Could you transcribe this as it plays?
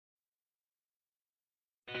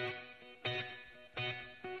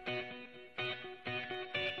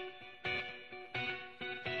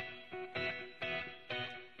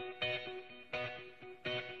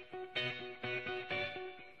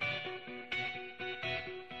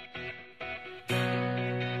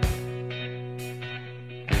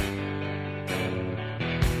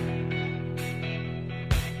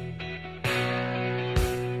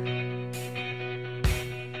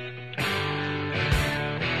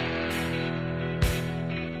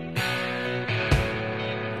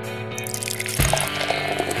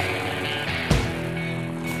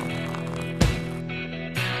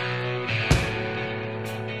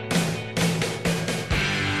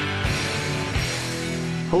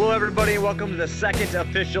Hello, everybody, and welcome to the second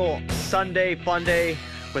official Sunday Fun Day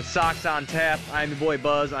with Sox on Tap. I'm your boy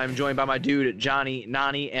Buzz. I'm joined by my dude Johnny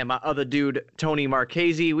Nani and my other dude Tony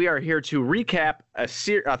Marchese. We are here to recap a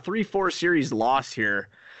 3-4 series loss here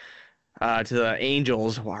to the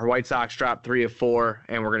Angels. Our White Sox dropped 3 of 4,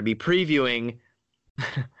 and we're going to be previewing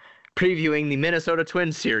the Minnesota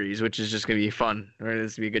Twins series, which is just going to be fun. It's going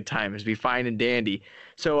to be a good time. It's going to be fine and dandy.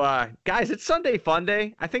 So, guys, it's Sunday Fun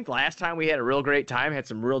Day. I think last time we had a real great time, had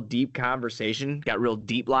some real deep conversation, got real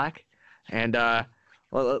deep like, and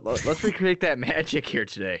let's recreate that magic here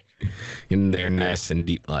today. In there, nice and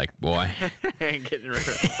deep like, boy. Getting rid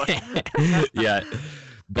of Yeah.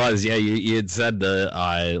 Buzz, yeah, you had said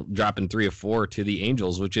the dropping 3 of 4 to the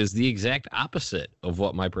Angels, which is the exact opposite of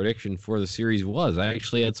what my prediction for the series was. I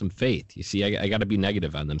actually had some faith. You see, I got to be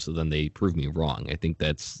negative on them, so then they prove me wrong. I think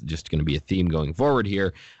that's just going to be a theme going forward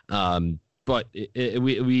here. But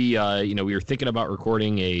we were thinking about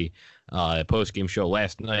recording a post-game show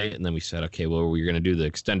last night, and then we said, okay, well, we're going to do the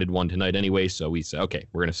extended one tonight anyway, so we said, okay,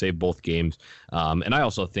 we're going to save both games. And I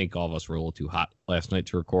also think all of us were a little too hot last night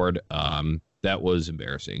to record. That was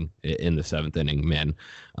embarrassing in the 7th inning, man.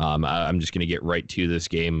 I'm just going to get right to this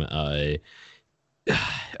game. All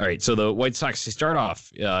right, so the White Sox, they start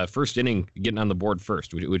off first inning getting on the board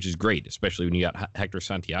first, which is great, especially when you got Hector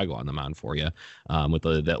Santiago on the mound for you. With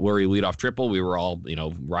that Lurie leadoff triple, we were all,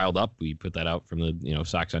 riled up. We put that out from the,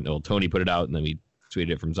 Sox on, Tony put it out, and then we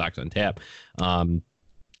tweeted it from Sox on Tap. I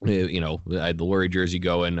had the Lurie jersey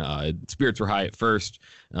going. Spirits were high at first,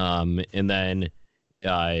 and then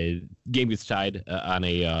game gets tied on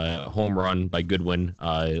a home run by Goodwin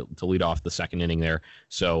to lead off the second inning there.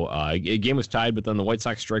 So game was tied, but then the White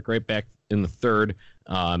Sox strike right back in the third.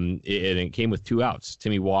 It came with 2 outs.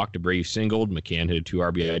 Timmy walked, Abreu singled, McCann hit a 2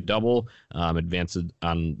 RBI double, advanced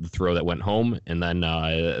on the throw that went home, and then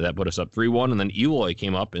that put us up 3-1. And then Eloy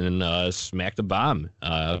came up and smacked a bomb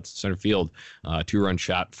out to center field. 2-run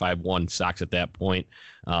shot, 5-1 Sox at that point.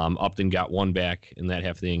 Upton got 1 back in that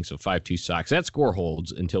half of the inning, so 5-2 Sox. That score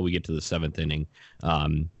holds until we get to the 7th inning.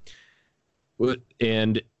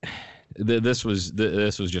 And this was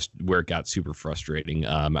just where it got super frustrating.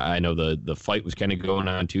 I know the fight was kind of going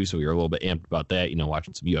on too, so we were a little bit amped about that.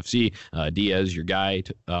 Watching some UFC. Diaz, your guy,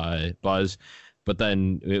 Buzz. But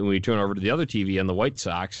then when we turn over to the other TV on the White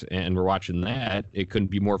Sox and we're watching that, it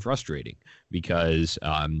couldn't be more frustrating because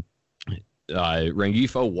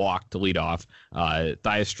Rengifo walked to lead off.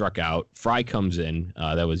 Thias struck out. Fry comes in.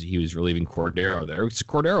 He was relieving Cordero there.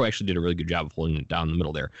 Cordero actually did a really good job of holding it down in the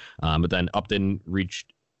middle there. But then Upton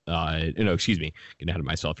reached. Getting ahead of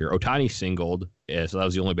myself here. Ohtani singled, so that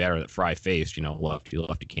was the only batter that Fry faced.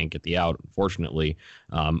 Lefty can't get the out, unfortunately.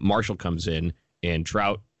 Marshall comes in, and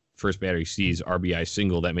Trout, first batter he sees, RBI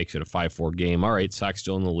single. That makes it a 5-4 game. All right, Sox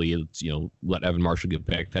still in the lead. Let's, let Evan Marshall get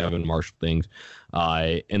back to Evan Marshall things.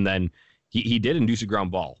 And then he did induce a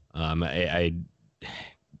ground ball. And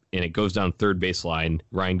it goes down third baseline.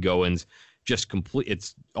 Ryan Goins just complete.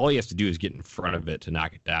 It's all he has to do is get in front of it to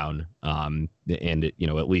knock it down, and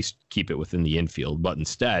at least keep it within the infield. But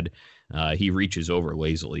instead, he reaches over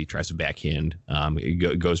lazily, tries to backhand.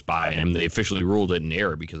 It goes by him. They officially ruled it an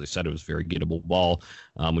error because they said it was a very gettable ball,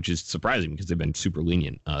 which is surprising because they've been super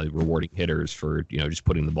lenient, rewarding hitters for just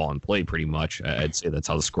putting the ball in play. Pretty much, I'd say that's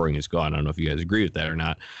how the scoring has gone. I don't know if you guys agree with that or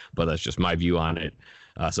not, but that's just my view on it.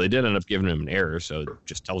 So they did end up giving him an error. So it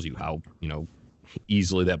just tells you how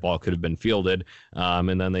easily that ball could have been fielded.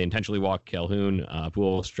 And then they intentionally walk Calhoun.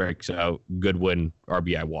 Pujols strikes out. Goodwin,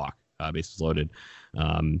 RBI walk, bases loaded.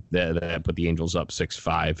 That put the Angels up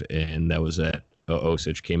 6-5, and that was it.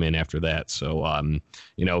 Osich came in after that. So,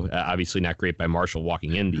 obviously not great by Marshall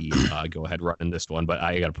walking in the go-ahead run in this one, but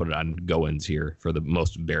I got to put it on Goins here for the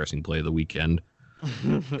most embarrassing play of the weekend.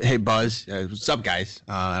 Hey, Buzz. What's up, guys?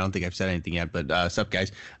 I don't think I've said anything yet, but what's up,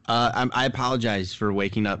 guys? I apologize for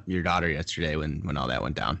waking up your daughter yesterday when all that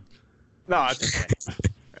went down. No, it's okay.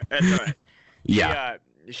 That's all right. Yeah.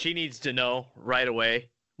 She needs to know right away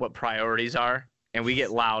what priorities are, and we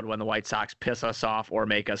get loud when the White Sox piss us off or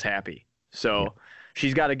make us happy. So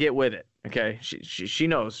she's got to get with it, okay? She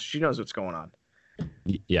knows what's going on.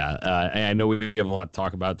 Yeah, I know we have a lot to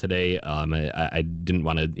talk about today. I didn't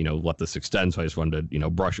want to, let this extend, so I just wanted to,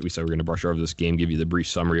 brush it. We said we are going to brush over this game, give you the brief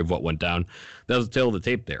summary of what went down. That was the tail of the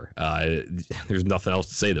tape there. There's nothing else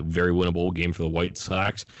to say. The very winnable game for the White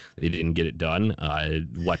Sox. They didn't get it done.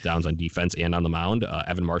 Letdowns on defense and on the mound.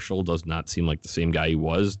 Evan Marshall does not seem like the same guy he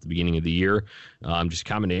was at the beginning of the year. Just a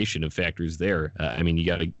combination of factors there. You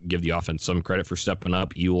got to give the offense some credit for stepping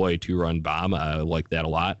up. Eloy, 2-run bomb. I like that a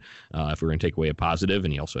lot. If we're going to take away a positive,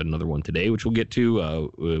 and he also had another one today, which we'll get to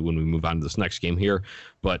when we move on to this next game here.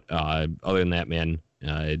 But other than that, man,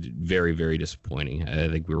 Very, very disappointing. I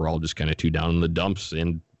think we were all just kind of too down in the dumps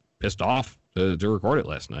and pissed off to record it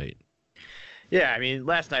last night. Yeah, I mean,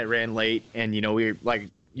 last night ran late, and we like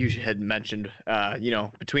you had mentioned,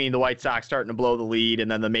 between the White Sox starting to blow the lead and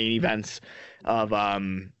then the main events of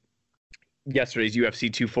yesterday's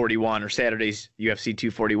UFC 241 or Saturday's UFC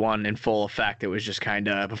 241 in full effect. It was just kind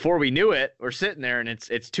of, before we knew it, we're sitting there and it's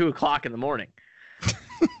 2:00 in the morning.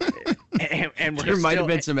 and there might have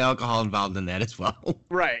been some alcohol involved in that as well.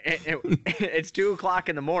 Right. It's 2:00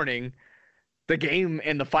 in the morning. The game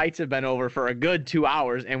and the fights have been over for a good 2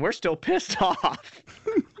 hours, and we're still pissed off.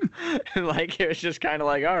 Like, it was just kind of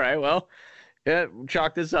like, all right, well, yeah,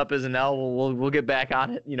 chalk this up as an L. We'll get back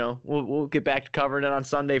on it. We'll get back to covering it on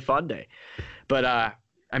Sunday Fun Day. But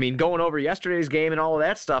I mean, going over yesterday's game and all of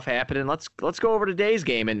that stuff happened, and let's go over today's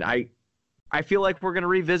game. And I feel like we're gonna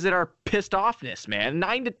revisit our pissed offness, man.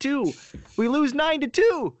 9-2, we lose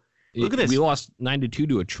 9-2. Look at this. We lost 9-2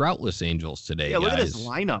 to a Troutless Angels today. Yeah, look guys. at this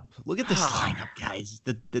lineup. Look at this lineup, guys,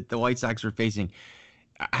 that the White Sox were facing.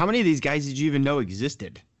 How many of these guys did you even know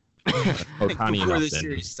existed? Ohtani before and the Upton.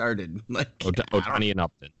 series started? Like, Ohtani and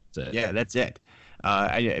Upton. That's it. yeah, that's it.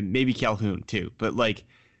 Maybe Calhoun too, but like,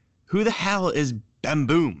 who the hell is Ben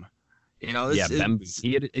Boom? We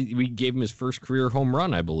gave him his first career home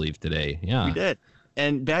run, I believe, today. Yeah, we did.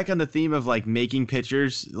 And back on the theme of like making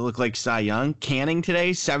pitchers look like Cy Young, Canning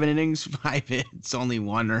today, 7 innings, 5 hits, only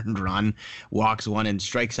 1 earned run, walks 1 and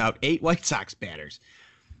strikes out 8 White Sox batters.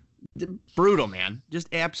 Brutal, man. Just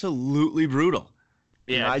absolutely brutal.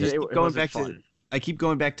 Yeah, I keep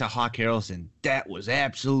going back to Hawk Harrelson. That was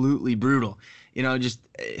absolutely brutal.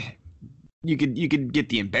 You could get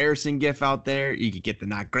the embarrassing gif out there. You could get the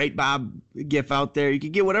not great Bob gif out there. You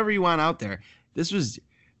could get whatever you want out there. This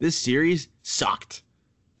series sucked.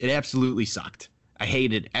 It absolutely sucked. I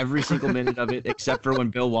hated every single minute of it, except for when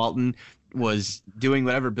Bill Walton was doing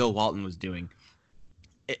whatever Bill Walton was doing.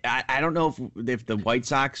 I don't know if the White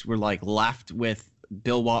Sox were like left with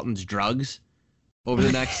Bill Walton's drugs over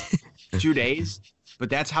the next 2 days, but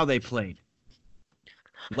that's how they played.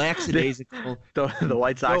 Lackadaisical. The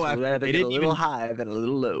White Sox were they a didn't little high and a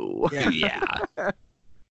little low. Yeah.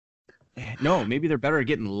 No, maybe they're better at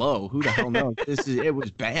getting low. Who the hell knows? It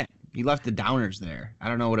was bad. He left the downers there. I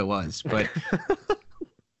don't know what it was, but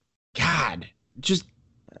God,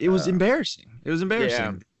 it was embarrassing. It was embarrassing.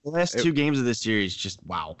 Yeah. The last 2 games of this series, just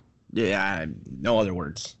wow. Yeah, no other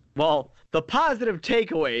words. Well, the positive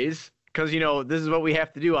takeaways, because this is what we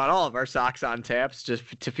have to do on all of our Sox on Taps,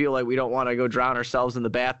 just to feel like we don't want to go drown ourselves in the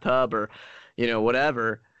bathtub or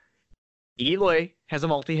whatever. Eloy has a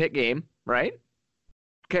multi-hit game, right?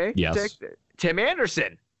 Okay. Yes. Tim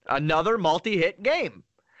Anderson, another multi-hit game.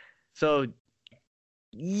 So,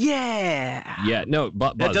 yeah. Yeah, no,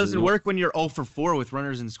 but that doesn't work when you're 0 for 4 with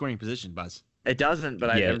runners in scoring position, Buzz. It doesn't,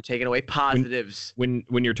 but I've never taken away positives. When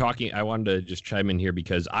you're talking, I wanted to just chime in here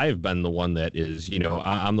because I've been the one that is,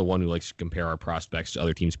 I'm the one who likes to compare our prospects to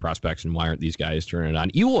other teams' prospects and why aren't these guys turning it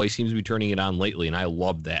on? Eloy seems to be turning it on lately, and I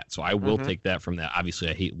love that. So I will take that from that. Obviously,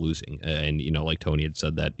 I hate losing. And, like Tony had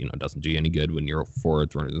said that, it doesn't do you any good when you're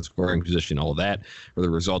 4th runners in scoring position, all of that, or the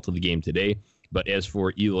result of the game today. But as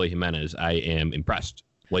for Eloy Jimenez, I am impressed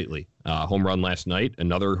lately. Home run last night,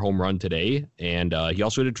 another home run today, and he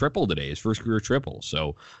also had a triple today, his first career triple.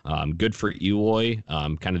 So good for Eloy.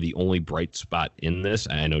 Kind of the only bright spot in this.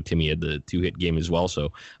 I know Timmy had the 2-hit game as well.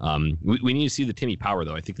 So we need to see the Timmy power,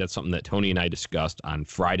 though. I think that's something that Tony and I discussed on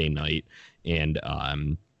Friday night, and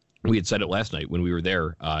we had said it last night when we were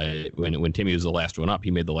there. When Timmy was the last one up,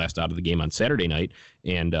 he made the last out of the game on Saturday night,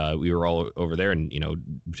 and we were all over there. And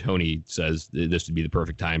Tony says this would be the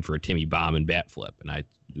perfect time for a Timmy bomb and bat flip, and I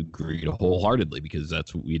agreed wholeheartedly because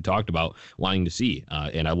that's what we had talked about wanting to see.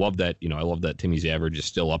 And I love that. I love that Timmy's average is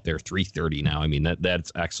still up there, 330 now. I mean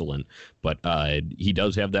that's excellent. But he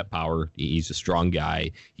does have that power. He's a strong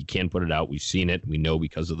guy. He can put it out. We've seen it. We know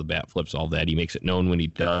because of the bat flips, all that. He makes it known when he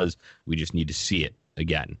does. We just need to see it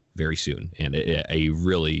again very soon, and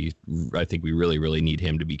I think we really need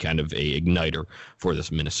him to be kind of a igniter for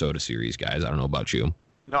this Minnesota series, guys. I don't know about you.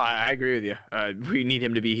 No, I agree with you. We need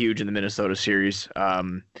him to be huge in the Minnesota series.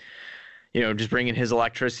 Just bringing his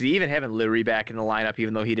electricity, even having Leury back in the lineup,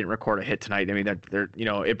 even though he didn't record a hit tonight. I mean,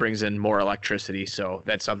 it brings in more electricity. So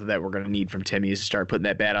that's something that we're going to need from Timmy is to start putting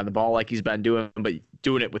that bat on the ball like he's been doing, but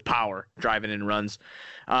doing it with power, driving in runs.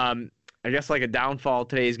 I guess like a downfall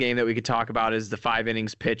today's game that we could talk about is the 5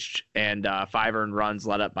 innings pitched and 5 earned runs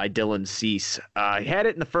led up by Dylan Cease. He had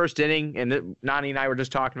it in the first inning, and Nani and I were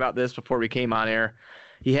just talking about this before we came on air.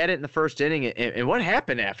 He had it in the first inning, and what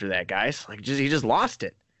happened after that, guys? He just lost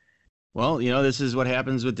it. Well, this is what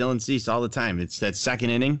happens with Dylan Cease all the time. It's that second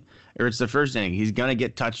inning or it's the first inning. He's going to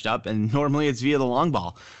get touched up, and normally it's via the long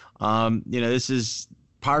ball. This is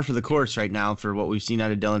par for the course right now for what we've seen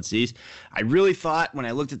out of Dylan Cease. I really thought when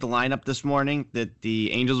I looked at the lineup this morning that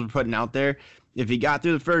the Angels were putting out there, if he got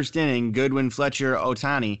through the first inning, Goodwin, Fletcher,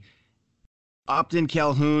 Ohtani, Upton,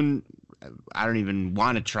 Calhoun, I don't even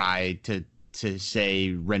want to try to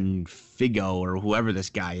say Renfigo or whoever this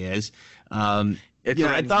guy is. I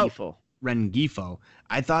thought Rengifo.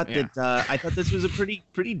 I thought that this was a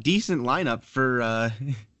pretty decent lineup for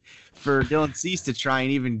Dylan Cease to try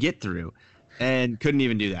and even get through, and couldn't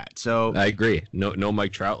even do that. So I agree. No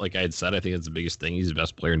Mike Trout, like I had said. I think that's the biggest thing. He's the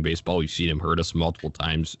best player in baseball. We've seen him hurt us multiple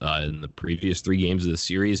times in the previous 3 games of the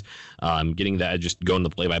series. Getting that, just going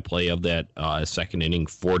the play-by-play of that second inning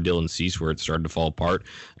for Dylan Cease where it started to fall apart.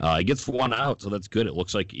 He gets 1 out, so that's good. It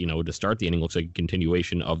looks like, to start the inning, looks like a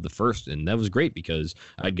continuation of the first, and that was great because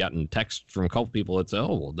I'd gotten text from a couple people that said,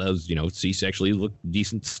 that was, Cease actually looked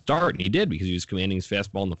decent to start, and he did because he was commanding his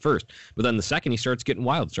fastball in the first. But then the second, he starts getting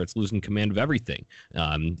wild, starts losing command of everything.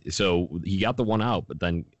 So he got the 1 out, but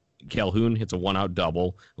then Calhoun hits a 1-out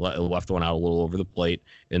double, left one out a little over the plate,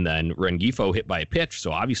 and then Rengifo hit by a pitch.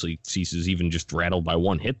 So obviously Cease is even just rattled by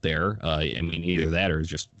 1 hit there. Either that or it's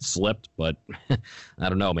just slipped. But I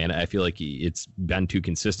don't know, man. I feel like it's been too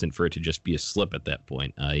consistent for it to just be a slip at that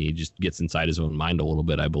point. He just gets inside his own mind a little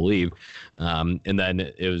bit, I believe. And then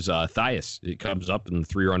it was Thias. It comes up in the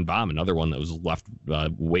 3-run bomb, another one that was left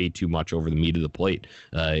way too much over the meat of the plate,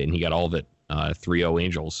 and he got all of it. 3-0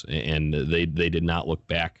 Angels, and they did not look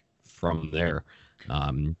back from there.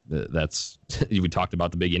 That's we talked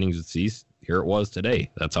about the big innings with Cease. Here it was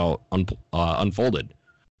today. That's how it unfolded.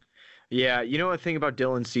 Yeah, a thing about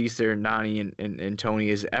Dylan Cease there, Nani and Tony,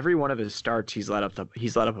 is every one of his starts he's let up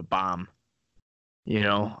a bomb.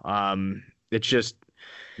 It's just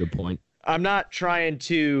good point. I'm not trying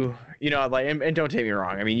to, and don't take me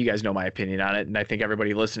wrong. I mean, you guys know my opinion on it, and I think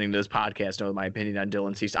everybody listening to this podcast knows my opinion on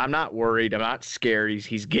Dylan Cease. I'm not worried. I'm not scared.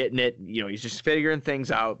 He's getting it. He's just figuring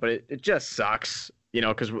things out, but it just sucks,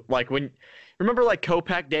 because remember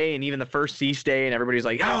Kopech Day and even the first Cease Day, and everybody's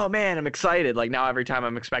like, oh man, I'm excited. Like now every time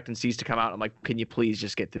I'm expecting Cease to come out, I'm like, can you please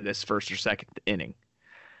just get through this first or second inning,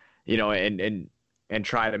 and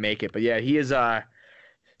try to make it. But yeah, he is. So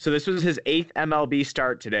this was his 8th MLB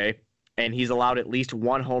start today. And he's allowed at least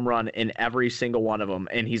 1 home run in every single one of them.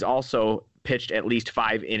 And he's also pitched at least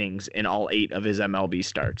 5 innings in all 8 of his MLB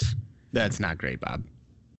starts. That's not great, Bob.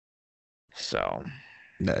 So.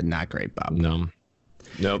 Not great, Bob. No.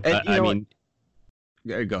 Nope.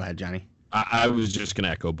 Go ahead, Johnny. I was just going to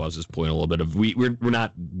echo Buzz's point a little bit of we're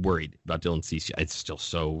not worried about Dylan Cease. It's still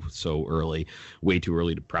so early, way too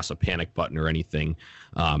early to press a panic button or anything.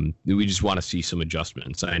 We just want to see some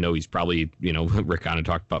adjustments. I know he's probably, Rick kind of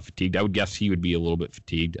talked about fatigued. I would guess he would be a little bit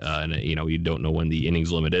fatigued, and you don't know when the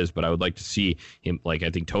innings limit is, but I would like to see him, like I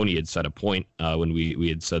think Tony had said a point when we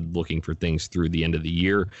had said looking for things through the end of the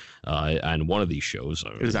year on one of these shows.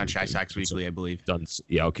 It was on Shy Sox Weekly, I believe.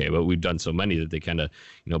 Okay, but we've done so many that they kind of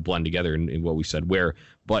blend together in what we said where.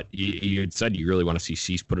 But you had said you really want to see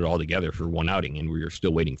Cease put it all together for 1 outing, and we are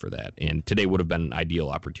still waiting for that. And today would have been an ideal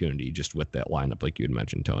opportunity just with that lineup, like you had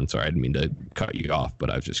mentioned, Tone. Sorry, I didn't mean to cut you off,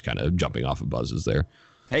 but I was just kind of jumping off of Buzz's there.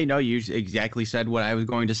 Hey, no, you exactly said what I was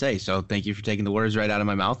going to say. So thank you for taking the words right out of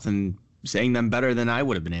my mouth and saying them better than I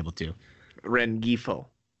would have been able to. Rengifo.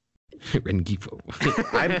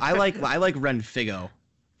 I like Renfigo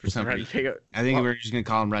for some reason. I think we're just gonna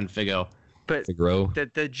call him Renfigo. But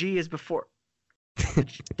the G is before.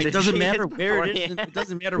 It doesn't matter where it is. It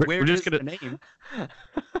doesn't matter where it is the name.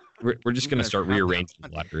 We're just gonna start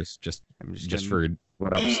rearranging letters just for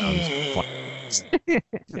whatever sounds fun.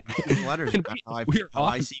 Letters.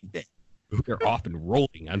 I see fit. We're off and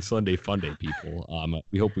rolling on Sunday Funday, people.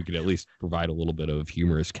 We hope we could at least provide a little bit of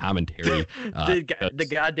humorous commentary. The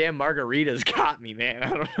goddamn margaritas got me, man. I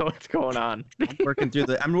don't know what's going on. I'm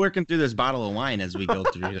working through this bottle of wine as we go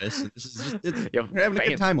through this. This is just we're having a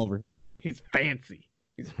good time over. He's fancy.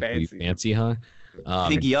 Fancy, huh?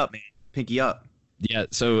 Pinky up, man. Pinky up. Yeah,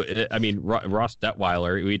 so, Ross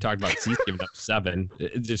Detweiler, we talked about Cease giving up 7.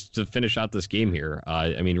 Just to finish out this game here,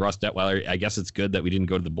 Ross Detweiler, I guess it's good that we didn't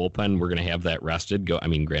go to the bullpen. We're going to have that rested.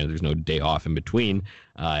 Granted, there's no day off in between,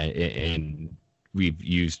 and we've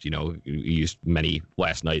used many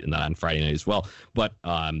last night and then on Friday night as well. But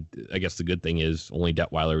I guess the good thing is only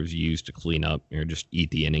Detweiler was used to clean up or just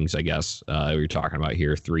eat the innings, I guess. We were talking about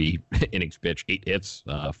here 3 innings pitched, 8 hits,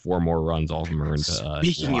 4 more runs, all of them earned.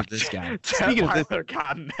 Speaking of this guy, Detweiler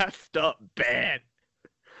got messed up bad.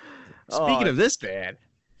 Speaking of this bad,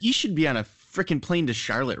 he should be on a freaking plane to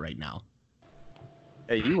Charlotte right now.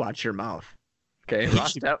 Hey, you watch your mouth. Okay,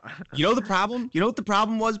 Ross You know the problem? You know what the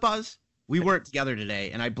problem was, Buzz? We weren't together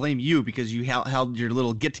today, and I blame you because you held your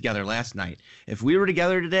little get-together last night. If we were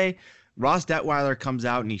together today, Ross Detweiler comes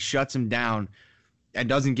out and he shuts him down and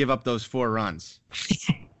doesn't give up those 4 runs.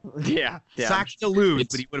 Yeah. Sox still lose,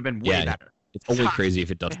 but he would have been way better. It's only crazy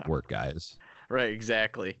if it doesn't work, guys. Right,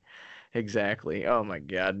 exactly. Oh my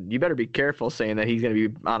God, you better be careful saying that he's going to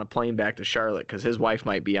be on a plane back to Charlotte because his wife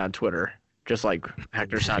might be on Twitter, just like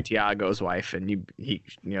Hector Santiago's wife, and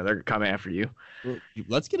they're coming after you. Well,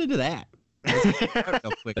 let's get into that.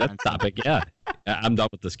 That topic, yeah. I'm done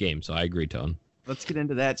with this game, so I agree, Tone. Let's get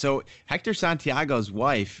into that. So Hector Santiago's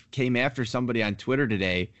wife came after somebody on Twitter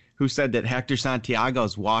today who said that Hector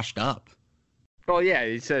Santiago's washed up. Well, yeah,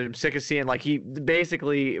 he said I'm sick of seeing, like, he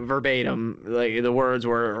basically verbatim, like, the words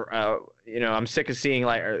were, I'm sick of seeing,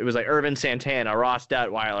 like, it was like Irvin Santana, Ross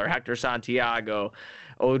Detweiler, Hector Santiago,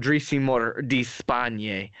 Odrisimor de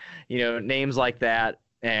Spagne, names like that,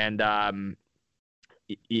 and that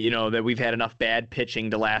we've had enough bad pitching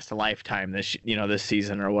to last a lifetime this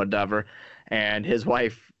season or whatever. And his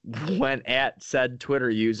wife went at said Twitter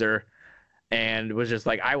user and was just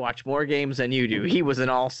like, I watch more games than you do. He was an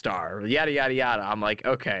all-star, yada, yada, yada. I'm like,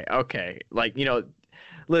 okay. Like,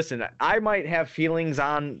 listen, I might have feelings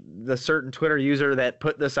on the certain Twitter user that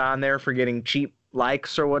put this on there for getting cheap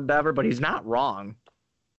likes or whatever, but he's not wrong.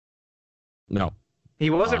 No. He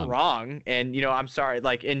wasn't wrong, and I'm sorry.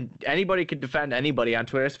 Like, and anybody could defend anybody on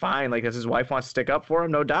Twitter. It's fine. Like, if his wife wants to stick up for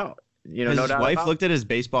him, no doubt. Has no his doubt. Wife looked at his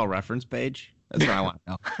baseball reference page. That's what I want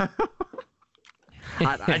to know.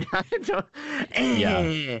 I don't.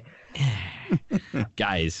 Yeah.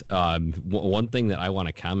 Guys, one thing that I want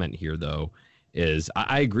to comment here though is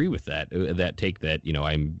I agree with that take that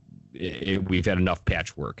we've had enough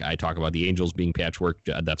patchwork. I talk about the Angels being patchwork.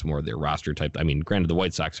 That's more their roster type. I mean, granted, the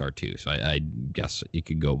White Sox are too, so I guess it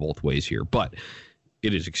could go both ways here. But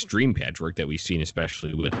it is extreme patchwork that we've seen,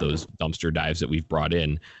 especially with those dumpster dives that we've brought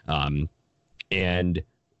in. And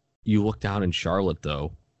you look down in Charlotte,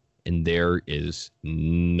 though, and there is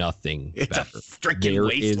nothing better. It's a freaking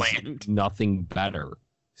wasteland. Is nothing better.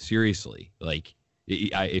 Seriously. Like,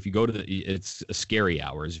 if you go to it's scary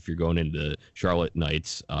hours if you're going into Charlotte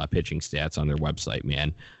Knights pitching stats on their website,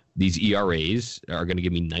 man. These ERAs are going to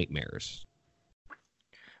give me nightmares.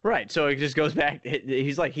 Right, so it just goes back.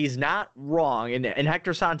 He's not wrong, and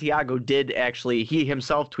Hector Santiago did actually. He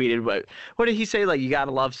himself tweeted, what did he say? Like, you gotta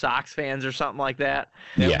love Sox fans or something like that.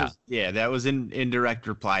 That was in indirect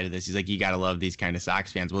reply to this. He's like, you gotta love these kind of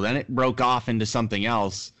Sox fans. Well, then it broke off into something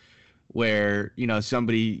else, where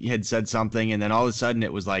somebody had said something, and then all of a sudden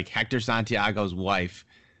it was like Hector Santiago's wife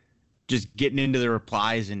just getting into the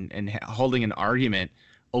replies and holding an argument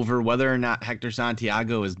over whether or not Hector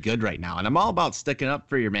Santiago is good right now. And I'm all about sticking up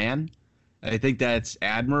for your man. I think that's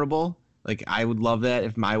admirable. Like, I would love that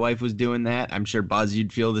if my wife was doing that. I'm sure, Buzz,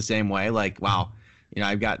 you'd feel the same way. Like, wow,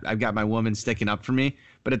 I've got my woman sticking up for me.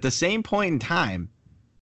 But at the same point in time,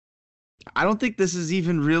 I don't think this is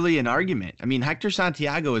even really an argument. I mean, Hector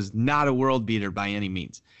Santiago is not a world beater by any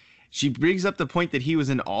means. She brings up the point that he was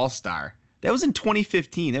an all-star. That was in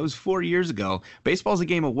 2015. That was 4 years ago. Baseball's a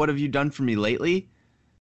game of what have you done for me lately?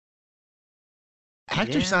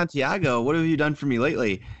 Hector Santiago, what have you done for me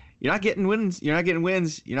lately? You're not getting wins. You're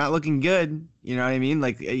not looking good. You know what I mean?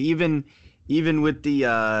 Like, even with the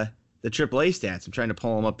AAA stats, I'm trying to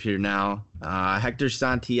pull them up here now. Hector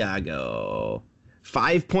Santiago,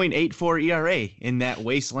 5.84 ERA in that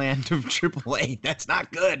wasteland of AAA. That's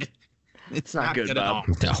not good. It's not good at all.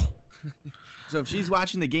 No. So if she's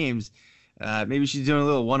watching the games, maybe she's doing a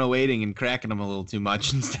little 108ing and cracking them a little too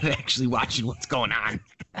much instead of actually watching what's going on.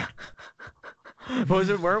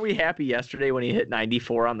 Weren't we happy yesterday when he hit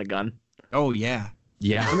 94 on the gun? Oh, yeah.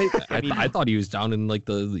 Yeah. I thought he was down in like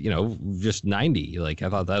the, just 90. Like, I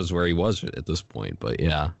thought that was where he was at this point. But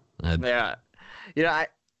yeah. Yeah. I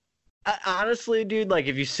honestly, dude, like,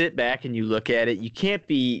 if you sit back and you look at it, you can't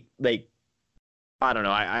be like, I don't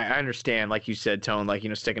know. I understand, like you said, Tone, like,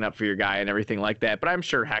 sticking up for your guy and everything like that. But I'm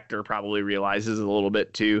sure Hector probably realizes a little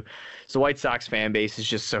bit too. So White Sox fan base is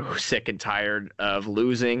just so sick and tired of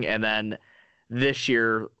losing. And then this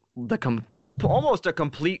year, almost a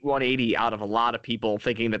complete 180 out of a lot of people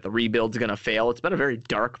thinking that the rebuild's going to fail. It's been a very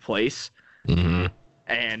dark place. Mm-hmm.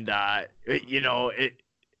 And,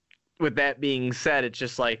 with that being said, it's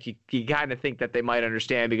just like you kind of think that they might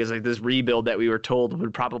understand because like this rebuild that we were told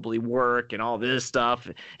would probably work and all this stuff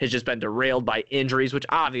has just been derailed by injuries, which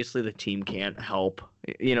obviously the team can't help,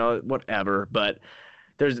 whatever. But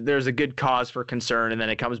there's a good cause for concern. And then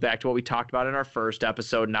it comes back to what we talked about in our first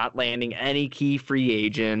episode, not landing any key free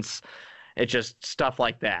agents. It's just stuff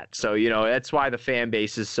like that. So, that's why the fan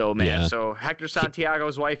base is so mad. Yeah. So Hector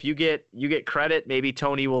Santiago's wife, you get credit. Maybe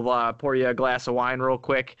Tony will pour you a glass of wine real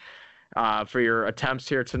quick for your attempts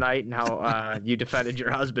here tonight and how you defended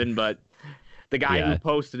your husband. But the guy who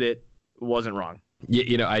posted it wasn't wrong.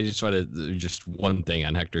 Yeah, I just wanted just one thing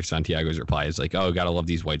on Hector Santiago's reply is like, oh, gotta love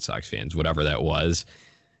these White Sox fans, whatever that was.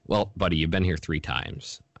 Well, buddy, you've been here 3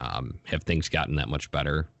 times. Have things gotten that much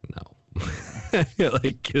better? No.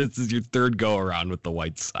 Like, this is your 3rd go around with the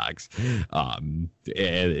White Sox. And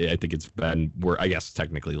I think it's been I guess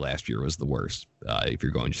technically last year was the worst if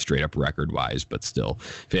you're going straight up record wise, but still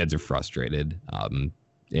fans are frustrated.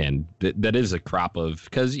 And that is a crop of,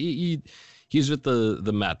 because he's with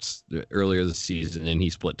the Mets earlier this season, and he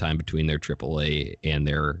split time between their AAA and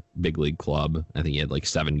their big league club. I think he had like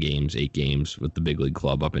 8 games with the big league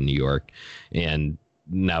club up in New York. And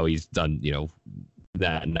now he's done,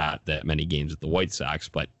 not that many games with the White Sox,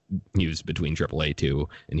 but he was between AAA too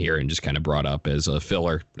and here, and just kind of brought up as a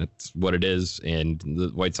filler. That's what it is. And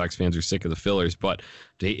the White Sox fans are sick of the fillers, but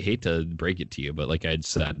I hate to break it to you, but like I'd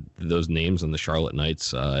said, those names on the Charlotte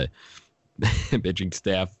Knights pitching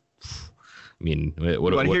staff, I mean,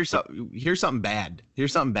 here's something bad.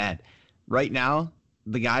 Here's something bad. Right now,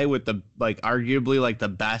 the guy with the arguably the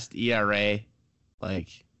best ERA,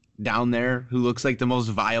 down there, who looks like the most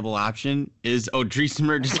viable option, is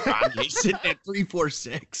Odrisamer Despaigne sitting at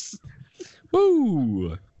 3.46.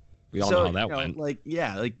 Woo! We all know how that went.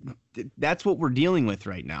 That's what we're dealing with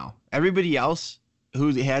right now. Everybody else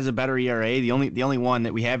who has a better ERA, the only one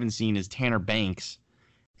that we haven't seen is Tanner Banks,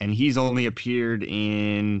 and he's only appeared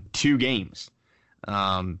in 2 games.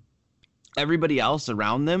 Everybody else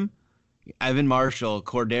around them, Evan Marshall,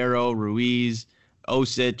 Cordero, Ruiz,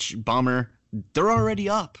 Osich, Bummer, they're already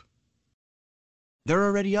up.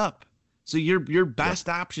 So your best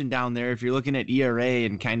option down there, if you're looking at ERA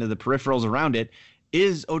and kind of the peripherals around it,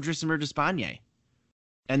 is Odrisamer Despaigne.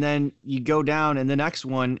 And then you go down, and the next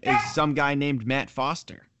one is some guy named Matt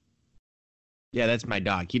Foster. Yeah, that's my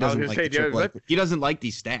dog. He doesn't he doesn't like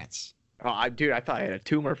these stats. Oh, I thought I had a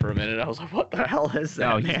tumor for a minute. I was like, what the hell is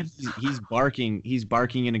that, man? He's barking. He's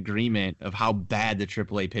barking in agreement of how bad the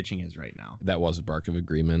AAA pitching is right now. That was a bark of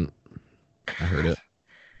agreement. I heard it.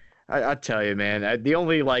 I tell you, man, the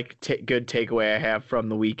only good takeaway I have from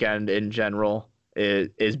the weekend in general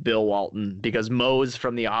is Bill Walton, because Mose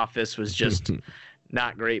from The Office was just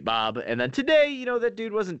not great, Bob. And then today, that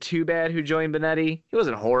dude wasn't too bad who joined Benetti. He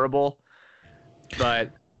wasn't horrible,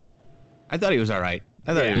 but I thought he was all right.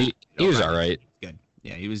 He was all right. Good.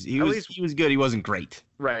 Yeah, he was good. He wasn't great.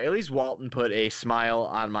 Right. At least Walton put a smile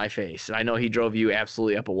on my face. I know he drove you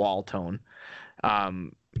absolutely up a wall, Tone.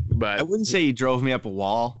 But I wouldn't say he drove me up a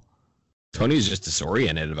wall. Tony's just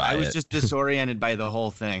disoriented about it. I was just disoriented by the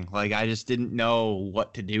whole thing. I just didn't know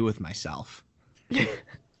what to do with myself.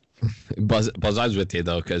 Buzz, I was with you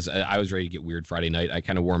though, because I was ready to get weird Friday night. I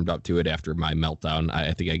kind of warmed up to it after my meltdown.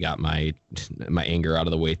 I think I got my anger out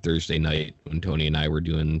of the way Thursday night when Tony and I were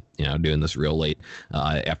doing this real late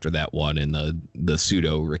after that one, and the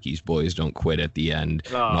pseudo Ricky's boys don't quit at the end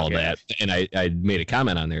and all that. And I made a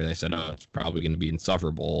comment on there that I said, it's probably going to be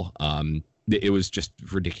insufferable. It was just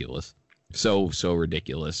ridiculous. So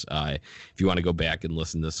ridiculous. If you want to go back and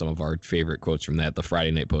listen to some of our favorite quotes from that, the Friday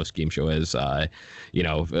night post game show is, a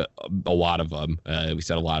lot of them. We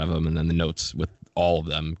said a lot of them, and then the notes with all of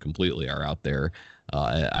them completely are out there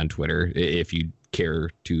on Twitter. If you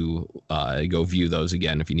care to go view those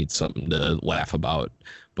again, if you need something to laugh about.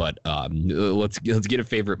 But let's get a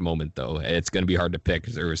favorite moment though. It's going to be hard to pick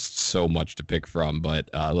because there was so much to pick from. But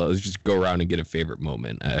let's just go around and get a favorite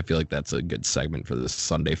moment. I feel like that's a good segment for this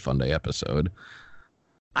Sunday Fun Day episode.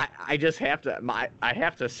 I just have to I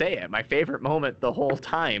have to say it. My favorite moment the whole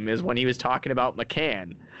time is when he was talking about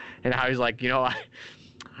McCann and how he's like, the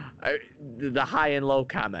high and low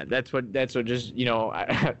comment. That's what just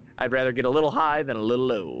I'd rather get a little high than a little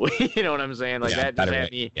low. You know what I'm saying? That just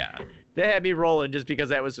had me. Yeah. That had me rolling just because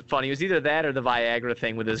that was funny. It was either that or the Viagra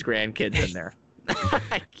thing with his grandkids in there.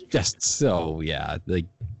 Just so, yeah,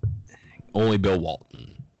 only Bill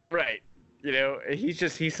Walton. Right.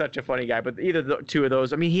 He's such a funny guy. But either the two of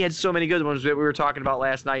those, I mean, he had so many good ones that we were talking about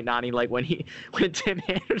last night, Nani, like when Tim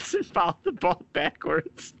Anderson fouled the ball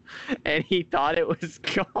backwards and he thought it was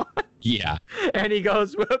gone. Yeah. And he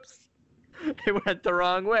goes, whoops, it went the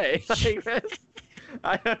wrong way. Like this.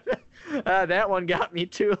 That one got me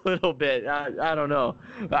too a little bit. I don't know.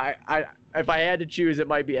 If I had to choose, it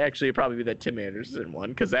might probably be that Tim Anderson one,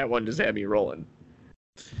 because that one just had me rolling.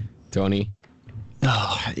 Tony?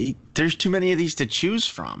 Oh, there's too many of these to choose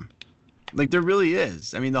from. There really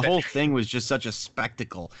is. I mean, the whole thing was just such a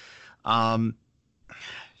spectacle.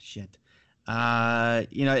 Shit.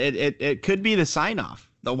 It could be the sign off.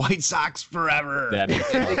 The White Sox forever. That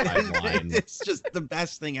is my line. It's just the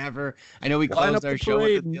best thing ever. I know we Line up closed our the show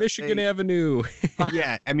parade, with Michigan Avenue.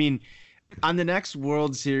 Yeah, I mean, on the next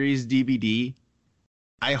World Series DVD,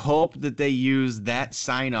 I hope that they use that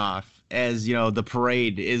sign off as, the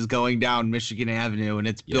parade is going down Michigan Avenue and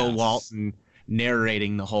it's Bill Walton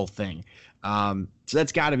narrating the whole thing. So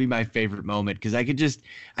that's got to be my favorite moment because I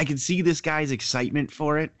could see this guy's excitement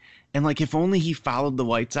for it. And like, if only he followed the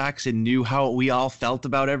White Sox and knew how we all felt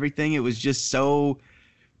about everything. It was just so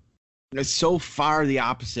far the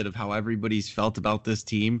opposite of how everybody's felt about this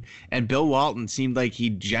team. And Bill Walton seemed like he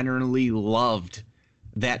generally loved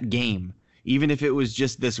that game, even if it was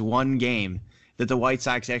just this one game that the White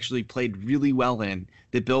Sox actually played really well in,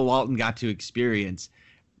 that Bill Walton got to experience.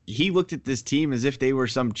 He looked at this team as if they were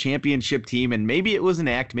some championship team, and maybe it was an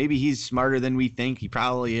act. Maybe he's smarter than we think. He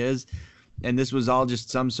probably is. And this was all just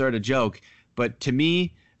some sort of joke. But to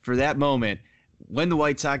me, for that moment, when the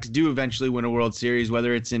White Sox do eventually win a World Series,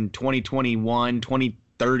 whether it's in 2021,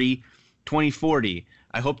 2030, 2040,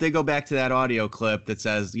 I hope they go back to that audio clip that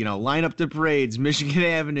says, line up the parades, Michigan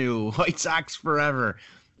Avenue, White Sox forever.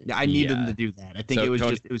 I need them to do that. I think it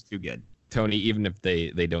was too good. Tony, even if they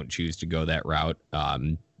don't choose to go that route,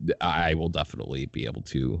 I will definitely be able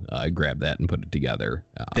to grab that and put it together.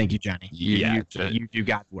 Thank you, Johnny. You do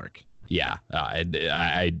God's work. Yeah,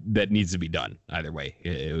 I that needs to be done either way,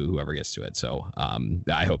 whoever gets to it. So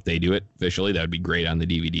I hope they do it officially. That would be great on the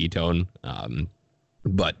DVD, Tone.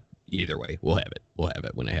 But either way, we'll have it. We'll have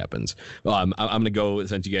it when it happens. I'm going to go,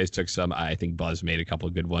 since you guys took some, I think Buzz made a couple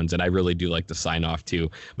of good ones, and I really do like the sign off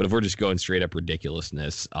too. But if we're just going straight up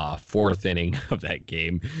ridiculousness, fourth inning of that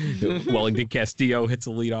game, Wellington Castillo hits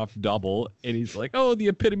a leadoff double, and he's like, oh, the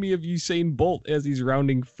epitome of Usain Bolt as he's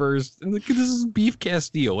rounding first. And look, this is Beef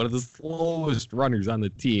Castillo, one of the slowest runners on the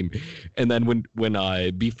team. And then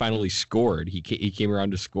when Beef finally scored, he came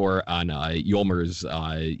around to score on Yolmer's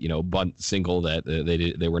bunt single that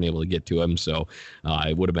they weren't able to get to him. So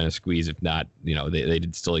it would have been a squeeze if not, they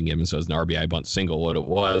did still give him. So it's an RBI bunt single, what it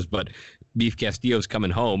was. But Beef Castillo's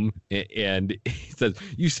coming home, and he says,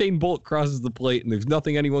 Usain Bolt crosses the plate, and there's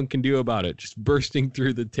nothing anyone can do about it. Just bursting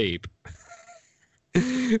through the tape.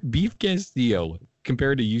 Beef Castillo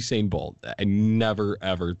compared to Usain Bolt. I never,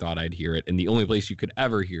 ever thought I'd hear it. And the only place you could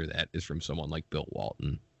ever hear that is from someone like Bill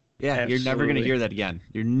Walton. Yeah, absolutely. You're never going to hear that again.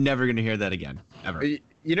 You're never going to hear that again, ever.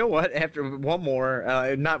 You know what? After one more,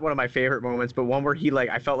 not one of my favorite moments, but one where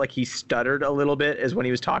I felt like he stuttered a little bit is when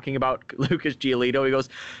he was talking about Lucas Giolito. He goes,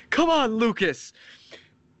 "Come on, Lucas,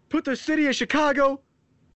 put the city of Chicago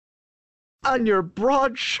on your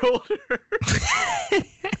broad shoulder."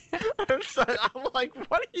 I'm like,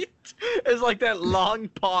 what are you? It's like that long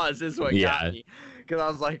pause is what got me, because I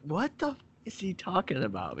was like, what the is he talking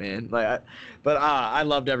about, man? But I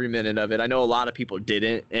loved every minute of it. I know a lot of people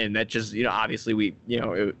didn't, and that just, obviously we,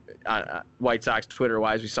 White Sox Twitter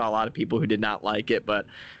wise, we saw a lot of people who did not like it. But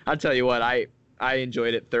I'll tell you what, I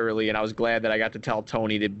enjoyed it thoroughly, and I was glad that I got to tell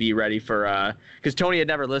Tony to be ready for, because Tony had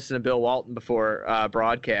never listened to Bill Walton before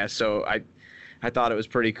broadcast, so I thought it was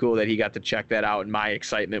pretty cool that he got to check that out, and my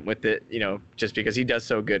excitement with it, just because he does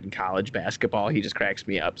so good in college basketball, he just cracks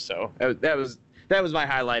me up. So that was my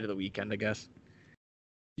highlight of the weekend, I guess.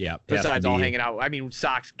 Yeah. Besides all hanging out,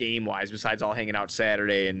 Sox game-wise, besides all hanging out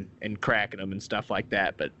Saturday and cracking them and stuff like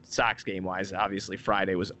that. But Sox game-wise, obviously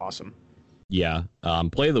Friday was awesome. Yeah.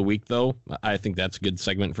 Play of the week, though, I think that's a good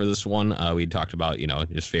segment for this one. We talked about,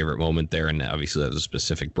 his favorite moment there, and obviously that was a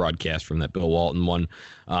specific broadcast from that Bill Walton one.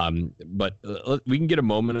 But we can get a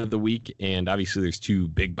moment of the week, and obviously there's two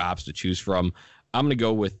big bops to choose from. I'm going to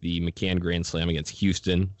go with the McCann Grand Slam against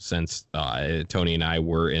Houston, since Tony and I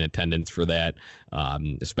were in attendance for that,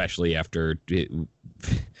 especially after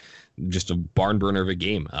just a barn burner of a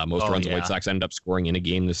game. Most runs the White Sox ended up scoring in a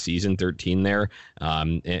game this season, 13 there,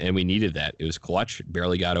 and we needed that. It was clutch,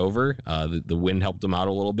 barely got over. The wind helped them out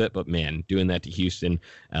a little bit, but, man, doing that to Houston,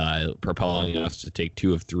 propelling us to take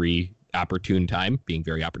 2 of 3 opportune time, being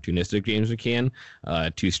very opportunistic, James McCann.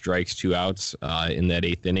 2 strikes, 2 outs in that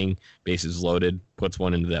 8th inning, bases loaded, puts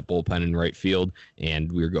one into that bullpen in right field,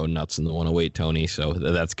 and we were going nuts in the 108, Tony. So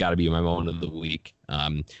that's got to be my moment of the week.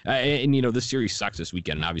 And this series sucks this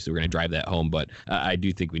weekend, and obviously we're going to drive that home, but I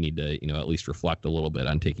do think we need to, at least reflect a little bit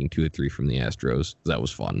on taking 2 of 3 from the Astros. That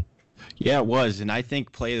was fun. Yeah, it was. And I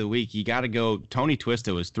think play of the week, you got to go. Tony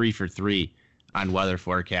Twista was 3 for 3 on weather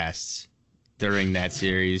forecasts during that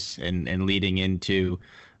series and leading into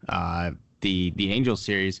the Angels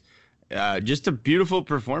series. Just a beautiful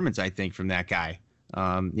performance, I think, from that guy.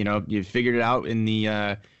 You figured it out in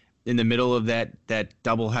the middle of that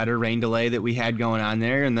doubleheader rain delay that we had going on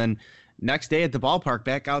there, and then next day at the ballpark,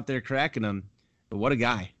 back out there cracking them. But what a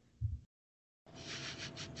guy.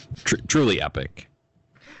 Truly epic.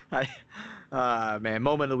 Man,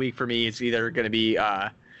 moment of the week for me is either going to be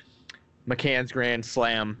McCann's Grand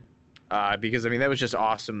Slam, because I mean that was just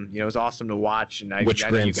awesome. You know, it was awesome to watch. And Which I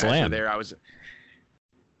know you Grand guys Slam? were there. I was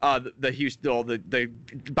the Houston, the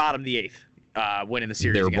bottom of the eighth, winning the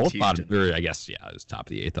series. They were against both Houston. bottom, or I guess, yeah, it was top of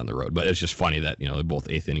the eighth on the road. But it's just funny that, you know, they're both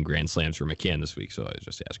eighth inning grand slams for McCann this week. So I was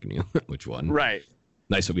just asking you which one. Right.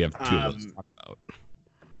 Nice that we have two of those to talk about.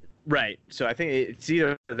 Right. So I think it's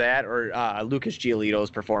either that or Lucas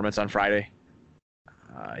Giolito's performance on Friday.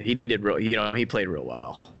 He did real. You know, he played real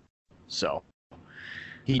well. So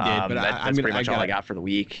He did, but that's pretty much all I got for the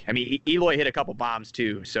week. I mean, Eloy hit a couple bombs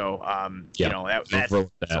too, so you know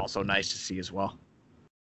that's also nice to see as well.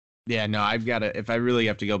 Yeah, no, I've got to. If I really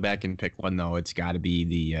have to go back and pick one, though, it's got to be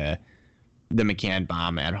the McCann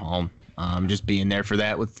bomb at home. Just being there for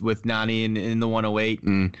that with Nani in the 108,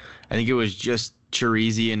 and I think it was just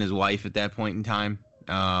Chirizi and his wife at that point in time.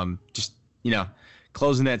 Just, you know,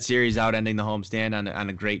 closing that series out, ending the homestand on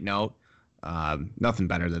a great note. Nothing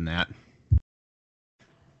better than that.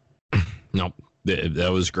 Nope. That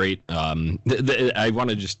was great. I want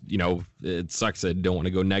to just, you know, it sucks I don't want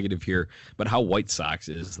to go negative here, but how White Sox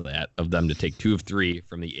is that of them to take 2 of 3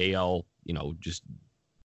 from the AL, you know, just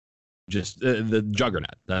the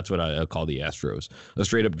juggernaut. That's what I call the Astros, a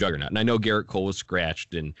straight up juggernaut. And I know Garrett Cole was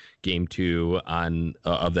scratched in game 2 on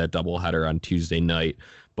of that doubleheader on Tuesday night,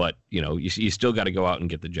 but you know, you still got to go out and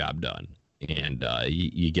get the job done. And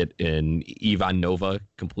you get an Ivan Nova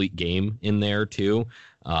complete game in there too.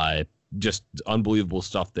 Just unbelievable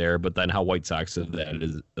stuff there. But then how White Sox is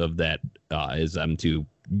them to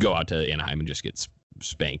go out to Anaheim and just get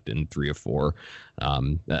spanked in 3 or 4.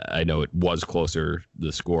 I know it was closer,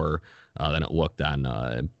 the score, than it looked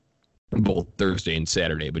on both Thursday and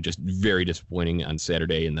Saturday, but just very disappointing on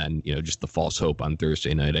Saturday. And then, you know, just the false hope on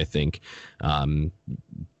Thursday night, I think.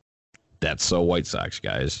 That's so White Sox,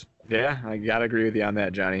 guys. Yeah, I gotta agree with you on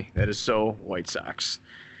that, Johnny. That is so White Sox.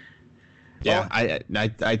 Yeah,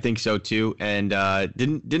 I think so too. And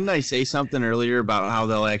didn't I say something earlier about how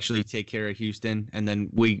they'll actually take care of Houston, and then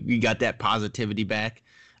we got that positivity back?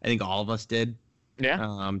 I think all of us did.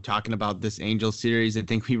 Yeah. Talking about this Angels series, I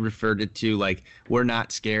think we referred it to like we're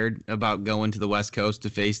not scared about going to the West Coast to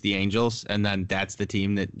face the Angels, and then that's the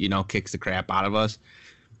team that, you know, kicks the crap out of us.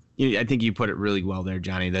 I think you put it really well there,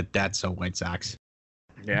 Johnny. That's so White Sox.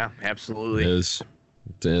 Yeah, absolutely. It is.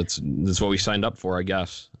 It's what we signed up for, I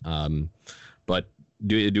guess. But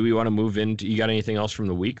do we want to move into? You got anything else from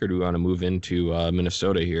the week, or do we want to move into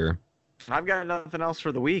Minnesota here? I've got nothing else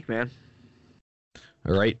for the week, man.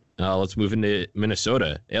 All right, let's move into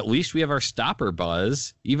Minnesota. At least we have our stopper,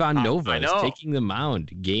 Buzz. Ivan Nova is taking the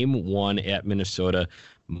mound. Game 1 at Minnesota,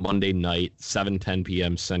 Monday night, 7:10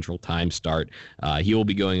 p.m. Central Time start. He will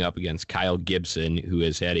be going up against Kyle Gibson, who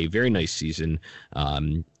has had a very nice season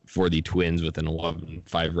for the Twins with an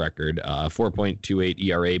 11-5 record, 4.28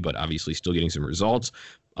 ERA, but obviously still getting some results.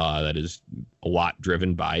 That is a lot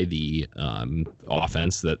driven by the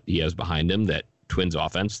offense that he has behind him, that Twins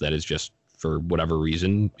offense that is just, for whatever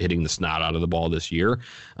reason, hitting the snot out of the ball this year.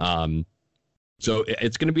 So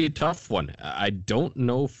it's going to be a tough one. I don't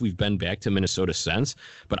know if we've been back to Minnesota since,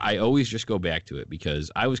 but I always just go back to it because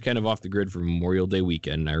I was kind of off the grid for Memorial Day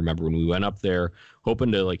weekend. I remember when we went up there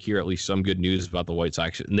hoping to like hear at least some good news about the White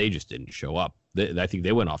Sox, and they just didn't show up. I think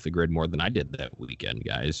they went off the grid more than I did that weekend,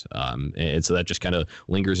 guys. And so that just kind of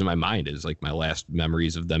lingers in my mind as like my last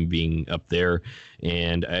memories of them being up there.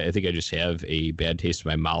 And I think I just have a bad taste in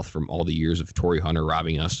my mouth from all the years of Torrey Hunter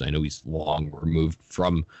robbing us. I know he's long removed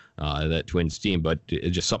from that Twins team, but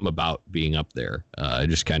it's just something about being up there. It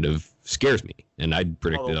just kind of scares me. And I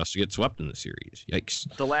predicted us to get swept in the series.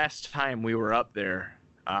 Yikes. The last time we were up there,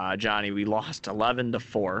 Johnny, we lost 11-4,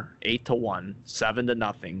 8-1,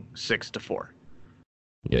 7-0, 6-4.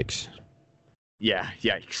 Yikes. Yeah,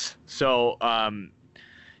 yikes. So,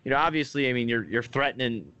 you know, obviously, I mean, you're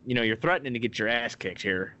threatening, to get your ass kicked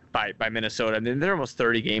here by Minnesota. I mean, they're almost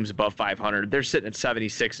 30 games above 500. They're sitting at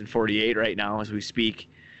 76-48 right now as we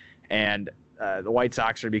speak, and the White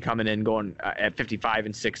Sox are be coming in going at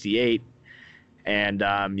 55-68,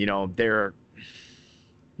 and you know, they're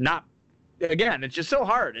not. Again, it's just so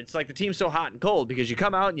hard. It's like the team's so hot and cold because you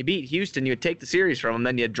come out and you beat Houston, you take the series from them,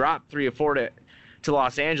 then you drop 3 or 4 to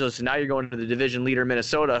Los Angeles, and now you're going to the division leader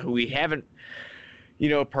Minnesota, who we haven't, you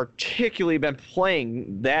know, particularly been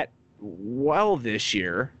playing that well this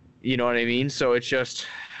year. You know what I mean? So it's just,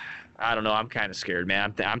 I don't know. I'm kind of scared,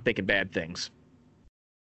 man. I'm thinking bad things.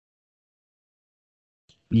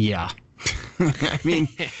 Yeah. I mean,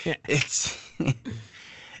 it's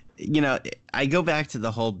I go back to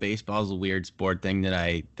the whole baseball's a weird sport thing that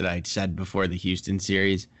I said before the Houston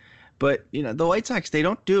series. But, the White Sox, they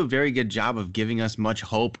don't do a very good job of giving us much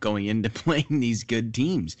hope going into playing these good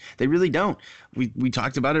teams. They really don't. We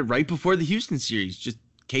talked about it right before the Houston series, just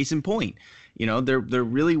case in point. There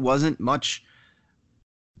really wasn't much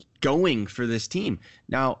going for this team.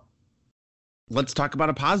 Now, let's talk about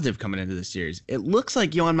a positive coming into the series. It looks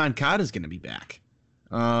like Yoan Moncada is going to be back.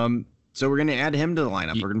 So we're going to add him to the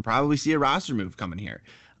lineup. We're going to probably see a roster move coming here.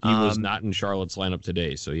 He was not in Charlotte's lineup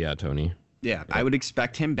today. So, yeah, Tony. Yeah, I would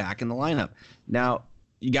expect him back in the lineup. Now,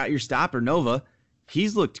 you got your stopper, Nova.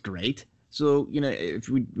 He's looked great. So, if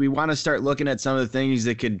we want to start looking at some of the things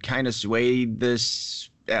that could kind of sway this,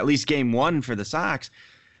 at least game one for the Sox,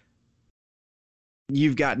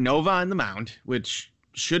 you've got Nova on the mound, which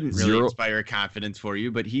shouldn't really inspire confidence for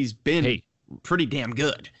you, but he's been pretty damn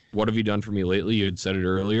good. What have you done for me lately? You had said it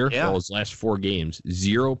earlier. Yeah. Well, his last 4 games,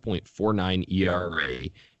 0.49 ERA.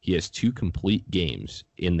 He has 2 complete games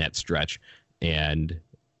in that stretch, and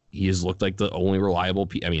he has looked like the only reliable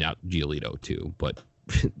not Giolito too, but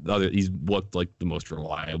he's looked like the most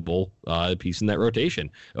reliable piece in that rotation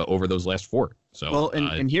over those last 4. So, well,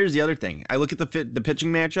 and here's the other thing. I look at the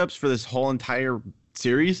pitching matchups for this whole entire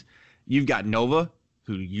series. You've got Nova,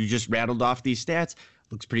 who you just rattled off these stats.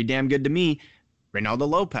 Looks pretty damn good to me. Reynaldo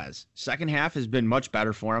Lopez. Second half has been much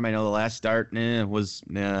better for him. I know the last start was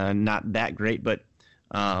not that great, but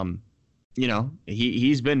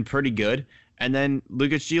he's been pretty good. And then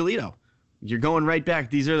Lucas Giolito. You're going right back.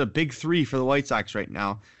 These are the big 3 for the White Sox right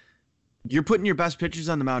now. You're putting your best pitchers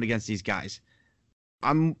on the mound against these guys.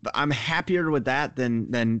 I'm happier with that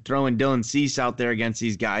than throwing Dylan Cease out there against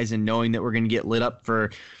these guys and knowing that we're going to get lit up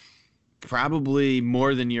for probably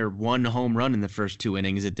more than your 1 home run in the first 2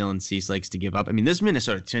 innings that Dylan Cease likes to give up. I mean, this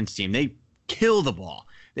Minnesota Twins team, they kill the ball.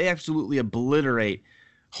 They absolutely obliterate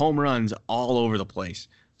home runs all over the place.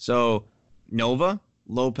 So Nova,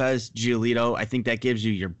 Lopez, Giolito, I think that gives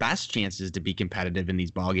you your best chances to be competitive in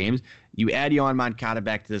these ball games. You add Yoan Moncada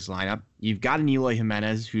back to this lineup. You've got an Eloy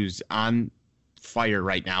Jimenez who's on fire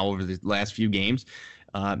right now over the last few games.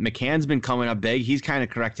 McCann's been coming up big. He's kind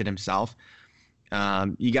of corrected himself.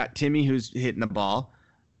 You got Timmy who's hitting the ball.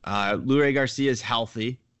 Luray Garcia is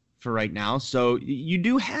healthy for right now. So you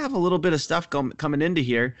do have a little bit of stuff coming into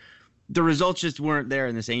here. The results just weren't there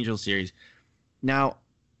in this Angels series. Now,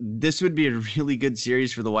 this would be a really good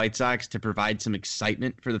series for the White Sox to provide some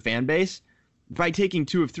excitement for the fan base by taking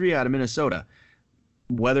 2 of 3 out of Minnesota.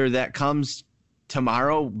 Whether that comes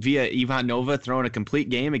tomorrow via Ivan Nova throwing a complete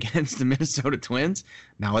game against the Minnesota Twins,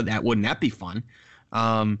 now wouldn't that be fun?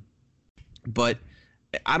 But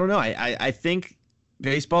I don't know. I think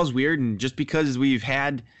baseball's weird, and just because we've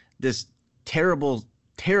had this terrible,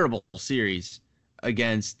 terrible series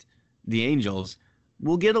against the Angels,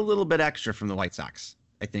 we'll get a little bit extra from the White Sox,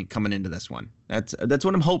 I think, coming into this one. That's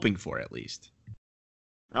what I'm hoping for, at least.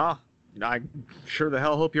 Oh, I sure the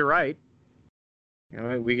hell hope you're right.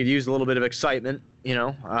 We could use a little bit of excitement,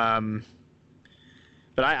 But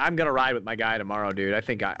I'm gonna ride with my guy tomorrow, dude. I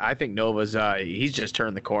think Nova's he's just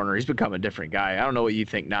turned the corner. He's become a different guy. I don't know what you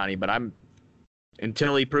think, Nani, but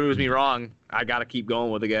until he proves me wrong, I gotta keep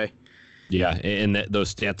going with the guy. Yeah, and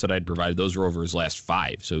those stats that I'd provided, those were over his last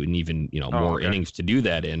 5, so even more innings to do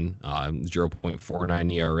that in.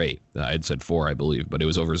 0.49 ERA. I'd said 4, I believe, but it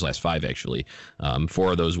was over his last 5 actually.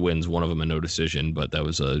 4 of those wins, one of them a no decision, but that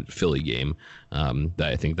was a Philly game.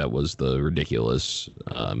 I think that was the ridiculous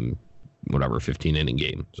 15 inning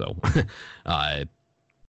game. So, I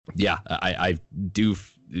do.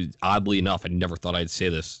 Oddly enough, I never thought I'd say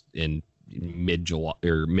this in mid-July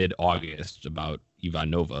or mid-August about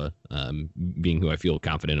Ivan Nova being who I feel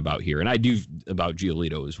confident about here. And I do about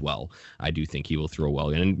Giolito as well. I do think he will throw well.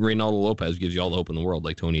 And Reynaldo Lopez gives you all the hope in the world,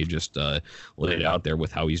 like Tony had just laid out there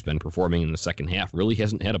with how he's been performing in the second half. Really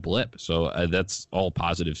hasn't had a blip. So that's all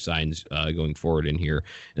positive signs going forward in here.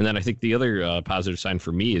 And then I think the other positive sign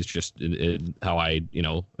for me is just how I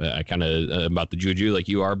kind of about the juju like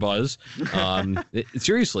you are, Buzz.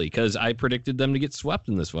 Seriously, because I predicted them to get swept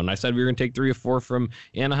in this one. I said we were going to take 3 or 4 from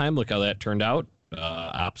Anaheim. Look how that turned out.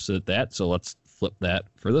 Opposite that, so let's flip that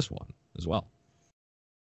for this one as well.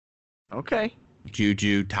 Okay.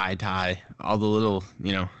 Juju, tie, all the little,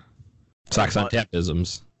 Sox on tap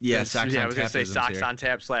isms. Yeah, Sox I was gonna say Sox on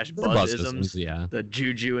tap / Buzz-isms. Yeah. The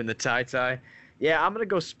Juju and the tie. Yeah, I'm gonna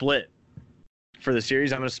go split for the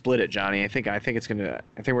series. I'm gonna split it, Johnny. I think we're gonna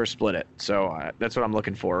split it. So that's what I'm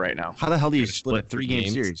looking for right now. How the hell do you split a 3-game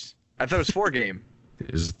series? I thought it was 4-game.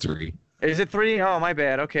 It is 3. Is it 3? Oh, my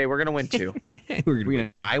bad. Okay, we're gonna win 2. We're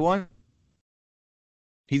gonna tie one.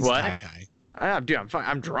 He's what? Dude, I'm fine.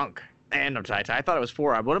 I'm drunk. And I'm tight. I thought it was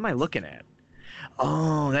 4. What am I looking at?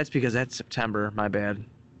 Oh, that's because that's September. My bad.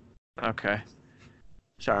 Okay.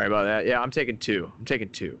 Sorry about that. Yeah, I'm taking 2.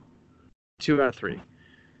 2 out of 3.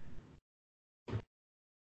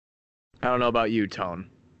 I don't know about you, Tone.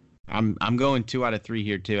 I'm going 2 out of 3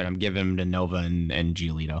 here too, and I'm giving them to Nova and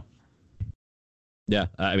Giolito. Yeah,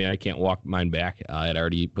 I mean, I can't walk mine back. I'd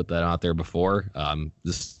already put that out there before.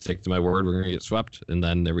 Just stick to my word. We're gonna get swept, and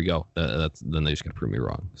then there we go. Then they just gotta prove me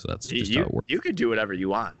wrong. So that's just how it works. You could do whatever you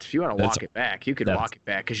want. If you want to walk it back, you could walk it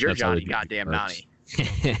back because you're Johnny goddamn Nani.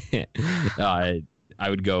 I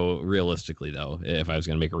would go realistically though. If I was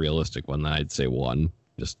gonna make a realistic one, then I'd say 1.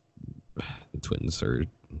 Just the Twins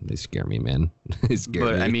they scare me, man. They scare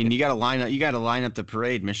me. I mean, you gotta line up the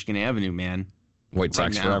parade, Michigan Avenue, man. White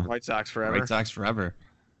Sox forever. White Sox forever. White Sox forever.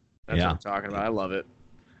 That's what I'm talking about. I love it.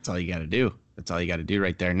 That's all you got to do. That's all you got to do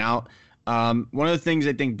right there. Now, one of the things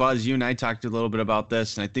I think, Buzz, you and I talked a little bit about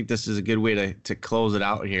this, and I think this is a good way to close it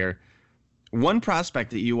out here. One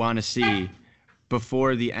prospect that you want to see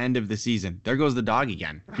before the end of the season. There goes the dog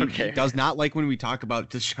again. He does not like when we talk about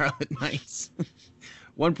the Charlotte Knights.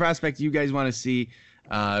 One prospect you guys want to see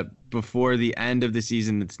before the end of the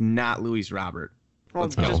season that's not Luis Robert. Well,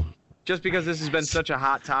 just because this has been such a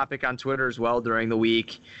hot topic on Twitter as well during the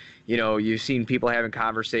week, you've seen people having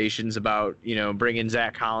conversations about, bringing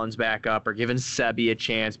Zach Collins back up or giving Sebi a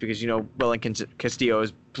chance because, Wellington Castillo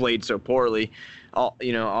has played so poorly all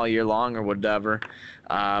year long or whatever.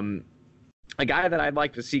 A guy that I'd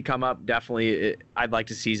like to see come up, definitely, I'd like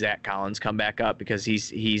to see Zach Collins come back up because he's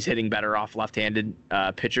hitting better off left-handed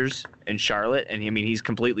pitchers in Charlotte. And, he's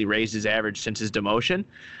completely raised his average since his demotion.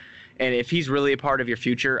 And if he's really a part of your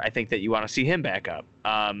future, I think that you want to see him back up.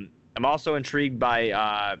 I'm also intrigued by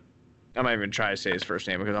I'm not even trying to say his first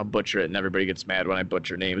name because I'll butcher it and everybody gets mad when I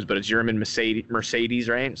butcher names. But it's German Mercedes,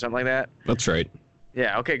 right? Something like that? That's right.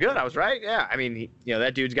 Yeah, okay, good. I was right. Yeah,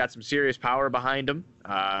 that dude's got some serious power behind him.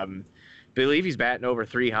 Believe he's batting over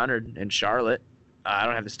 300 in Charlotte. I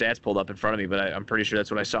don't have the stats pulled up in front of me, but I'm pretty sure that's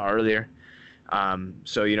what I saw earlier.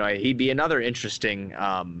 So, he'd be another interesting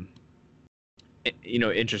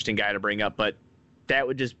interesting guy to bring up, but that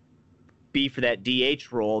would just be for that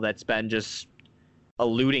DH role that's been just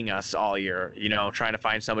eluding us all year, trying to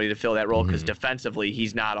find somebody to fill that role because defensively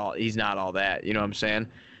he's not all that, you know what I'm saying?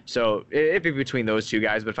 So it'd be between those two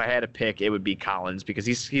guys, but if I had to pick, it would be Collins because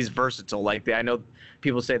he's versatile like that. I know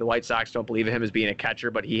people say the White Sox don't believe in him as being a catcher,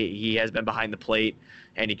 but he has been behind the plate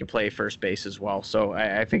and he can play first base as well. So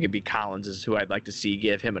I think it'd be Collins is who I'd like to see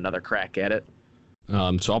give him another crack at it.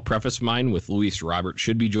 So I'll preface mine with Luis Robert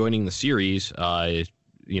should be joining the series,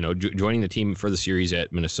 joining the team for the series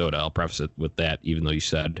at Minnesota. I'll preface it with that, even though you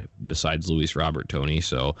said besides Luis Robert, Tony.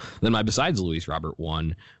 So then my besides Luis Robert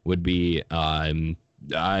one would be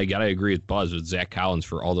I got to agree with Buzz with Zach Collins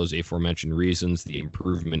for all those aforementioned reasons, the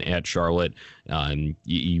improvement at Charlotte.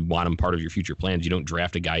 You want him part of your future plans. You don't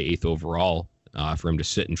draft a guy 8th overall for him to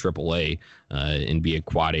sit in AAA and be a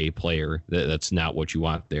quad A player. That's not what you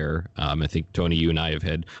want there. I think, Tony, you and I have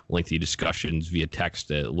had lengthy discussions via text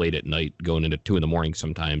late at night, going into 2 a.m.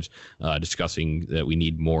 sometimes, discussing that we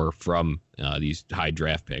need more from these high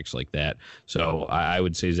draft picks like that. So I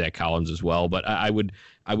would say Zach Collins as well, but I would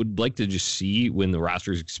like to just see when the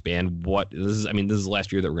rosters expand this is the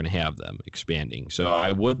last year that we're going to have them expanding. So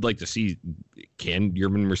I would like to see, can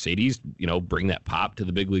German Mercedes, bring that pop to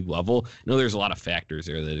the big league level? There's a lot of factors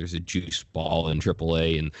there. There's a juice ball in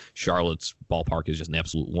AAA, and Charlotte's ballpark is just an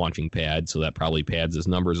absolute launching pad. So that probably pads his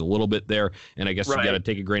numbers a little bit there. And I guess you got to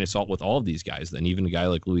take a grain of salt with all of these guys. Then even a guy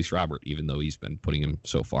like Luis Robert, even though he's been putting him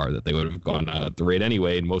so far that they would have gone at the rate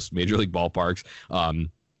anyway in most major league ballparks.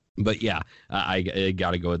 But yeah, I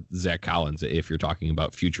got to go with Zach Collins if you're talking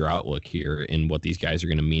about future outlook here and what these guys are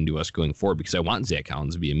going to mean to us going forward, because I want Zach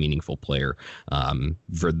Collins to be a meaningful player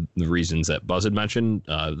for the reasons that Buzz had mentioned,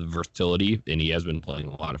 the versatility, and he has been playing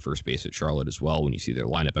a lot of first base at Charlotte as well. When you see their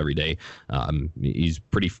lineup every day, he's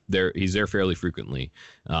there fairly frequently.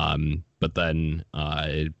 But then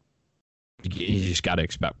you just got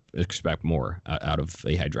to expect more out of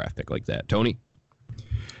a high draft pick like that. Tony?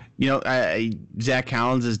 Zach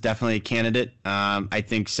Collins is definitely a candidate. I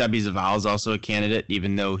think Sebi Zaval is also a candidate,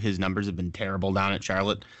 even though his numbers have been terrible down at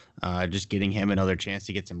Charlotte. Just getting him another chance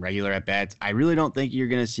to get some regular at-bats. I really don't think you're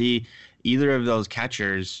going to see either of those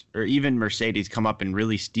catchers or even Mercedes come up and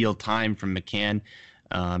really steal time from McCann.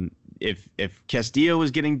 If Castillo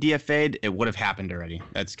was getting DFA'd, it would have happened already.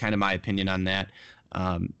 That's kind of my opinion on that.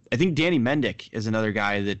 I think Danny Mendick is another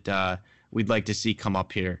guy that we'd like to see come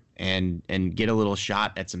up here and get a little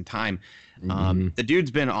shot at some time. The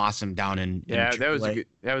dude's been awesome down in that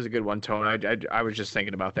was a good one, Tone. I was just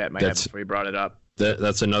thinking about that in my head before you brought it up.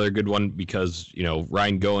 That's another good one because,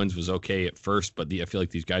 Ryan Goins was okay at first, but I feel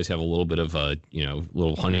like these guys have a little bit of a,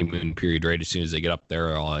 little honeymoon period right as soon as they get up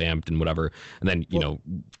there, all amped and whatever. And then,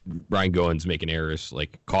 Ryan Goins making errors,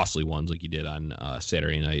 like costly ones like he did on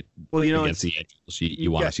Saturday night against the Angels.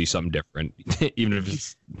 You want to see something different, even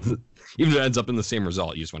if it ends up in the same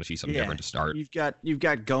result. You just want to see something different to start. You've got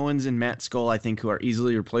Goins and Matt Skoll, I think, who are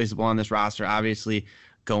easily replaceable on this roster. Obviously,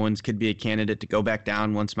 Goins could be a candidate to go back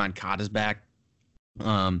down once Moncada's back.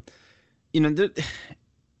 I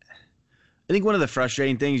think one of the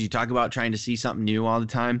frustrating things, you talk about trying to see something new all the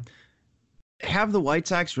time. Have the White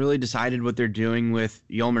Sox really decided what they're doing with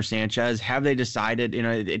Yolmer Sanchez? Have they decided?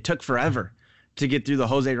 It took forever to get through the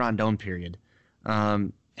Jose Rondon period.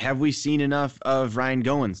 Have we seen enough of Ryan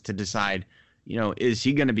Goins to decide, is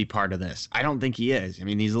he going to be part of this? I don't think he is. I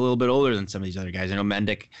mean, he's a little bit older than some of these other guys. I know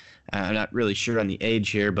Mendick, I'm not really sure on the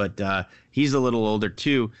age here, but he's a little older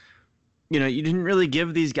too. You didn't really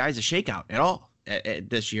give these guys a shakeout at all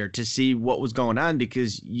this year to see what was going on,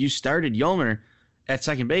 because you started Yolmer at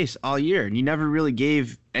second base all year and you never really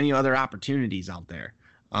gave any other opportunities out there.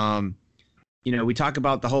 We talk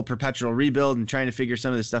about the whole perpetual rebuild and trying to figure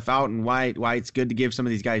some of this stuff out and why it's good to give some of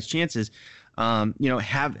these guys chances.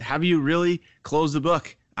 Have you really closed the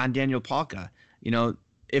book on Daniel Palka?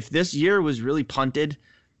 If this year was really punted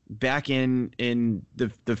back in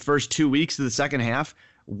the first 2 weeks of the second half,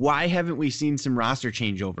 why haven't we seen some roster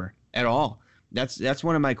changeover at all? That's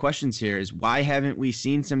one of my questions here, is why haven't we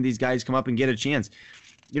seen some of these guys come up and get a chance?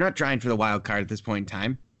 You're not trying for the wild card at this point in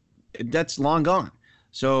time. That's long gone.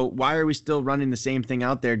 So why are we still running the same thing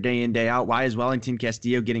out there day in, day out? Why is Wellington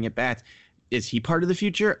Castillo getting at bats? Is he part of the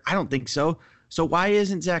future? I don't think so. So why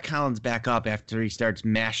isn't Zach Collins back up after he starts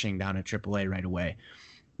mashing down at AAA right away?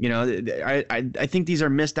 I think these are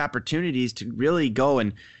missed opportunities to really go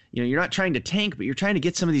and, you're not trying to tank, but you're trying to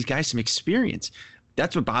get some of these guys some experience.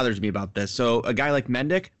 That's what bothers me about this. So a guy like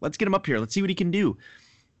Mendick, let's get him up here. Let's see what he can do.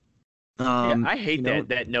 I hate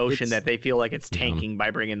that notion that they feel like it's tanking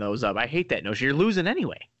by bringing those up. I hate that notion. You're losing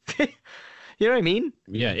anyway. You know what I mean?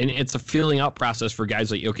 Yeah, and it's a filling out process for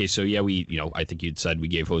guys like, okay, so yeah, I think you'd said we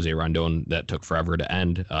gave Jose Rondon, that took forever to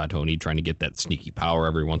end. Tony trying to get that sneaky power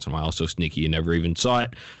every once in a while, so sneaky you never even saw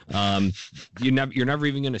it. You're never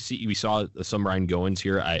even going to see. We saw some Ryan Goins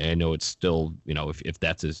here. I know it's still, if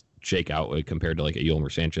that's his shakeout compared to like a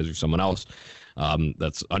Yolmer Sanchez or someone else.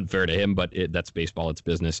 That's unfair to him, but that's baseball. It's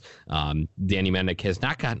business. Danny Mendick has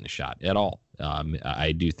not gotten a shot at all.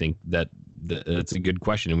 I do think that's a good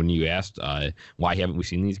question. And when you asked why haven't we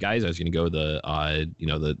seen these guys, I was going to go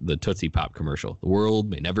the Tootsie Pop commercial. The world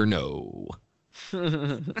may never know.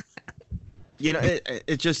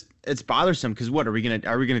 It's bothersome because what are we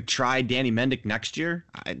gonna try Danny Mendick next year?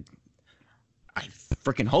 I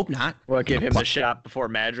freaking hope not. Well, give him a shot before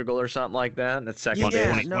Madrigal or something like that. That's second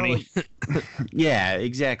 2020. Yeah,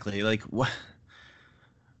 exactly. Like,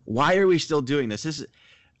 why are we still doing this?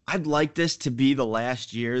 I'd like this to be the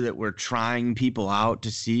last year that we're trying people out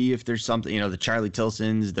to see if there's something, the Charlie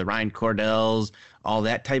Tilsons, the Ryan Cordells, all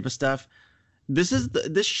that type of stuff.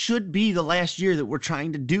 This should be the last year that we're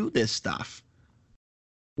trying to do this stuff.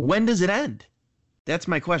 When does it end? That's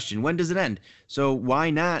my question. When does it end? So why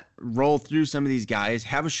not roll through some of these guys,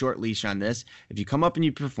 have a short leash on this? If you come up and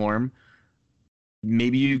you perform,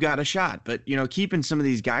 maybe you've got a shot. But, keeping some of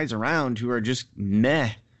these guys around who are just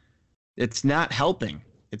meh, it's not helping.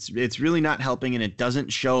 It's really not helping, and it doesn't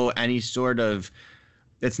show any sort of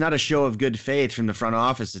 – it's not a show of good faith from the front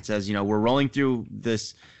office that says, we're rolling through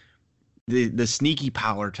this the sneaky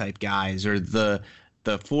power type guys or the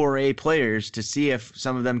 4A players to see if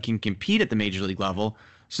some of them can compete at the major league level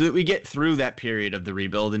so that we get through that period of the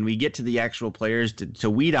rebuild and we get to the actual players to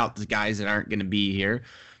weed out the guys that aren't going to be here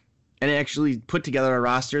and actually put together a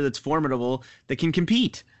roster that's formidable that can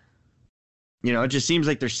compete. It just seems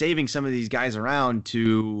like they're saving some of these guys around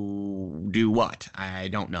to do what? I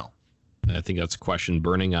don't know. I think that's a question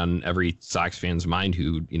burning on every Sox fan's mind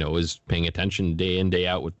who, is paying attention day in, day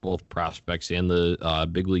out with both prospects and the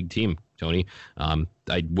big league team, Tony.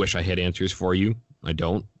 I wish I had answers for you. I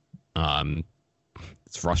don't.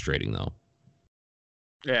 It's frustrating, though.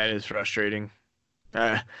 Yeah, it is frustrating.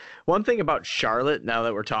 One thing about Charlotte, now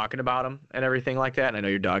that we're talking about him and everything like that, and I know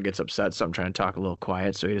your dog gets upset, so I'm trying to talk a little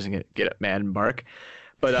quiet so he doesn't get mad and bark.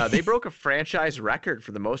 But they broke a franchise record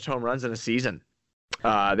for the most home runs in a season.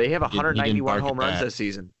 They have 191 home runs this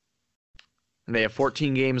season. And they have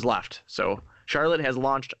 14 games left. So Charlotte has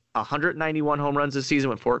launched 191 home runs this season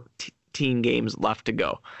with 14 games left to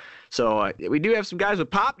go. So we do have some guys with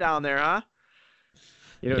pop down there, huh?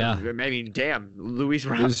 Yeah. Maybe, damn, Luis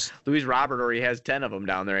Robert already has 10 of them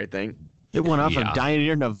down there, I think. It went off Yeah. of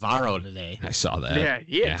Daniel Navarro today. I saw that. Yeah,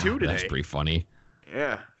 he had two today. That's pretty funny.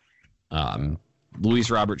 Yeah. Luis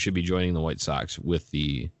Robert should be joining the White Sox with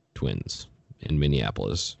the Twins in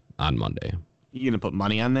Minneapolis on Monday. You gonna put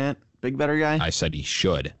money on that, big better guy? I said he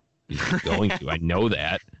should. He's going to. I know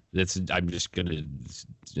that. I'm just gonna.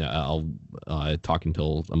 I'll talk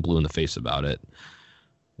until I'm blue in the face about it.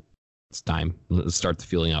 It's time. Let's start the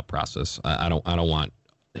feeling out process. I don't want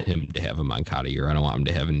him to have a Moncada year. I don't want him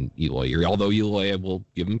to have an Eloy year. Although Eloy, I will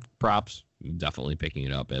give him props. Definitely picking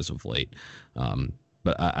it up as of late.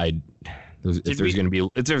 But if there's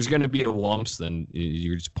going to be a lumps, then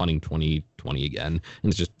you're just punting 2020 again, and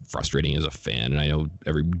it's just frustrating as a fan. And I know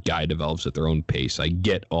every guy develops at their own pace. I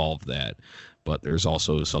get all of that, but there's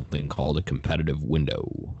also something called a competitive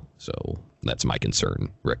window. So that's my concern,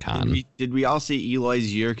 Rick Hahn. Did we all see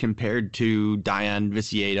Eloy's year compared to Dayan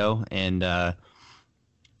Viciedo and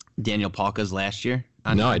Daniel Palka's last year?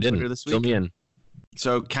 No, I didn't. This week? Fill me in.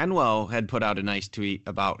 So Kenwell had put out a nice tweet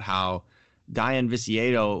about how Dayan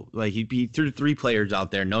Viciedo, like he threw 3 players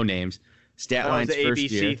out there, no names. Stat lines the first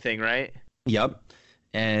ABC year. thing, right? Yep.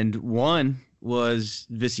 And one was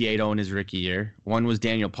Viciedo in his rookie year. One was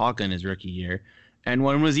Daniel Palka in his rookie year. And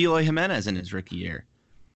one was Eloy Jimenez in his rookie year.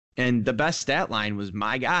 And the best stat line was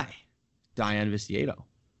my guy, Dayan Viciedo,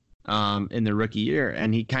 in the rookie year.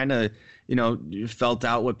 And he kind of, felt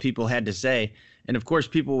out what people had to say. And of course,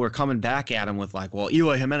 people were coming back at him with like, well,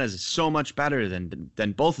 Eloy Jimenez is so much better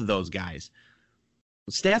than both of those guys.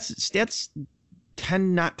 Stats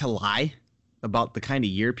tend not to lie about the kind of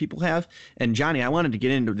year people have. And Johnny, I wanted to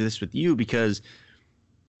get into this with you because,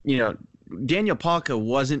 Daniel Palka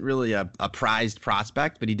wasn't really a prized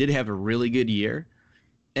prospect, but he did have a really good year.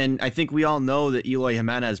 And I think we all know that Eloy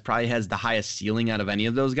Jimenez probably has the highest ceiling out of any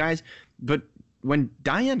of those guys. But when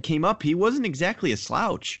Dayan came up, he wasn't exactly a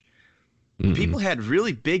slouch. Mm-hmm. People had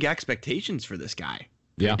really big expectations for this guy.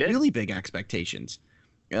 Yeah, really big expectations.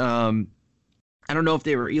 I don't know if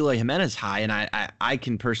they were Eloy Jimenez high, and I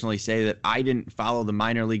can personally say that I didn't follow the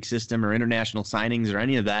minor league system or international signings or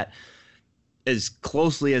any of that as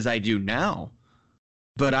closely as I do now.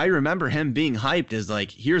 But I remember him being hyped as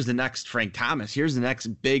like, here's the next Frank Thomas. Here's the next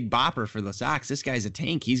big bopper for the Sox. This guy's a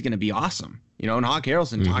tank. He's going to be awesome. And Hawk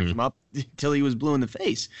Harrelson talked him up till he was blue in the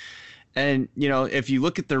face. And, if you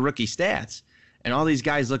look at their rookie stats and all these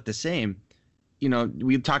guys look the same,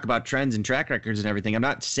 we talk about trends and track records and everything. I'm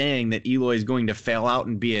not saying that Eloy is going to fail out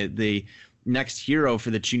and be the next hero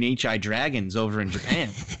for the Chunichi Dragons over in Japan.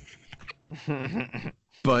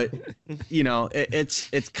 But,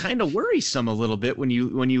 it's kind of worrisome a little bit when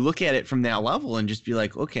you look at it from that level and just be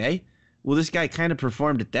like, okay, well, this guy kind of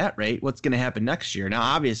performed at that rate. What's going to happen next year? Now,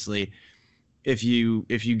 obviously, if you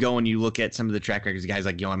go and you look at some of the track records, guys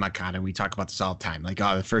like Yohan Moncada, we talk about this all the time. Like,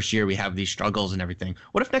 the first year we have these struggles and everything.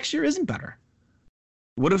 What if next year isn't better?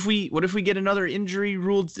 What if we get another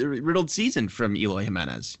injury-riddled season from Eloy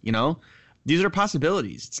Jimenez? These are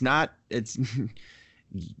possibilities.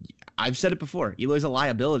 I've said it before. Eloy's a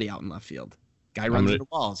liability out in left field. Guy runs into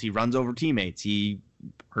walls. He runs over teammates. He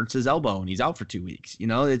hurts his elbow and he's out for 2 weeks.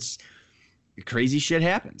 It's crazy shit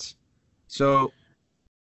happens. So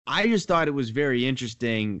I just thought it was very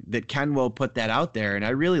interesting that Kenwell put that out there, and I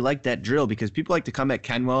really like that drill because people like to come at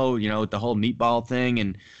Kenwell, with the whole meatball thing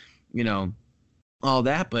and, all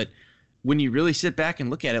that. But when you really sit back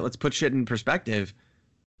and look at it, let's put shit in perspective.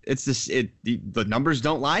 The numbers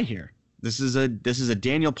don't lie here. This is a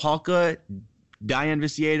Daniel Palka, Dayan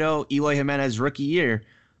Viciedo, Eloy Jimenez rookie year.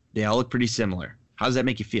 They all look pretty similar. How does that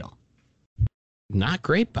make you feel? Not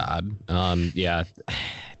great, Bob. Yeah.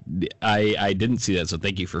 I didn't see that, so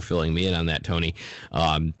thank you for filling me in on that, Tony.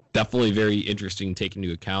 Definitely very interesting to take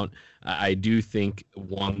into account. I do think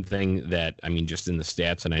one thing that, just in the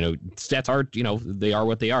stats, and I know stats are, they are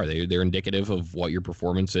what they are. They're indicative of what your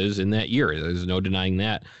performance is in that year. There's no denying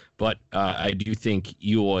that. But I do think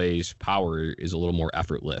Eloy's power is a little more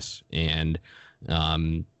effortless, and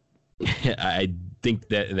I think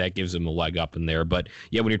that gives him a leg up in there. But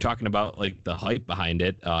yeah, when you're talking about like the hype behind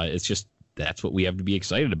it, it's just that's what we have to be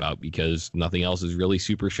excited about because nothing else is really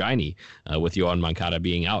super shiny with Yohan Moncada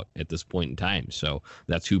being out at this point in time. So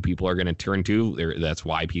that's who people are going to turn to. That's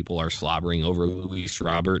why people are slobbering over Luis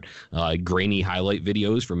Robert, grainy highlight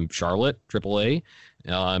videos from Charlotte, AAA.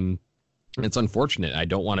 It's unfortunate. I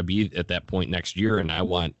don't want to be at that point next year, and I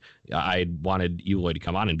wanted Eloy to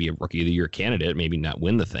come on and be a Rookie of the Year candidate, maybe not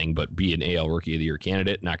win the thing, but be an AL Rookie of the Year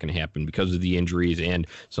candidate. Not going to happen because of the injuries and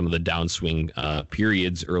some of the downswing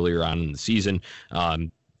periods earlier on in the season.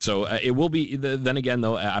 So it will be. Then again,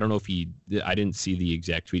 though, I don't know if I didn't see the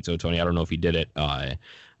exact tweet, so Tony, I don't know if he did it.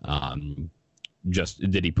 Just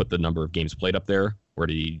did he put the number of games played up there? or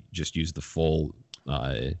did he just use the full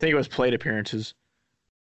I think it was plate appearances.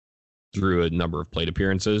 through a number of plate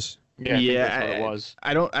appearances? Yeah, I think that's what it was.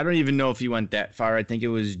 I don't even know if he went that far. I think it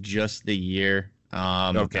was just the year.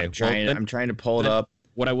 Okay, I'm trying to pull it up.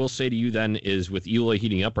 What I will say to you then is, with Eloy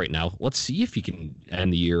heating up right now, let's see if he can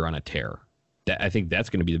end the year on a tear. I think that's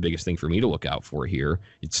going to be the biggest thing for me to look out for here.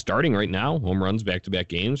 It's starting right now. Home runs, back-to-back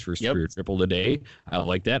games, first career triple today. I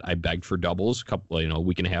like that. I begged for doubles a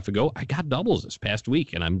week and a half ago. I got doubles this past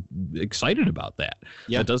week, and I'm excited about that.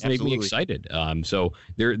 Yeah, that does absolutely. make me excited. So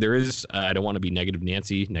there is. I don't want to be negative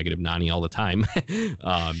Nancy, negative Nani all the time.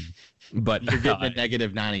 But You're getting a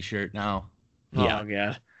negative 90 shirt now. Oh,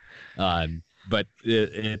 yeah. But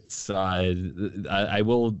I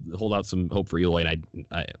will hold out some hope for Eloy, and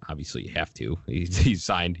I obviously have to. He's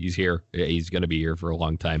signed. He's here. He's going to be here for a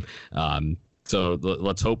long time. So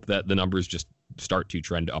let's hope that the numbers just start to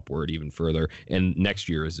trend upward even further. And next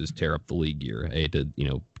year is his tear up the league year. I hate to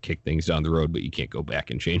kick things down the road, but you can't go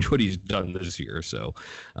back and change what he's done this year. So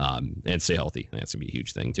and stay healthy. That's gonna be a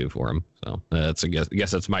huge thing too for him. So I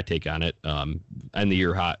guess that's my take on it. End the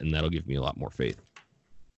year hot, and that'll give me a lot more faith.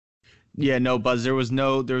 Yeah, no, Buzz. There was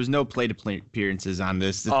no plate appearances on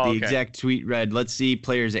this. The exact tweet read, "Let's see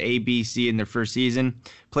players A, B, C in their first season.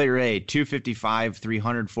 Player A, 255,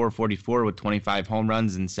 300, 444 with 25 home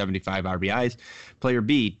runs and 75 RBIs. Player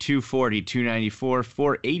B, 240, 294,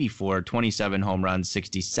 484, 27 home runs,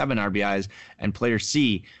 67 RBIs. And player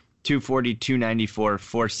C, 240, 294,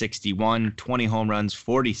 461, 20 home runs,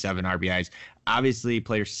 47 RBIs. Obviously,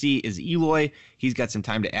 player C is Eloy. He's got some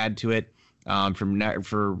time to add to it.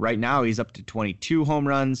 For right now, he's up to 22 home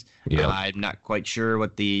runs. Yep. I'm not quite sure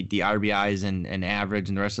what the RBIs and average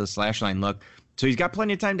and the rest of the slash line look. So he's got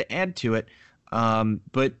plenty of time to add to it.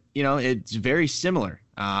 But it's very similar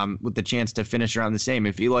with the chance to finish around the same.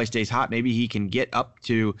 If Eloy stays hot, maybe he can get up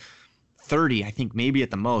to 30. I think maybe at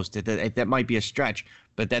the most. That might be a stretch,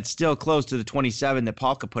 but that's still close to the 27 that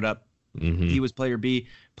Palka put up. Mm-hmm. He was player B.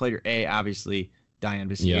 Player A, obviously, Dayan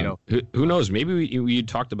Vicino. Yeah. Who knows? Maybe we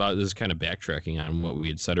talked about this, kind of backtracking on what we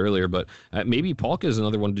had said earlier, but maybe Palka is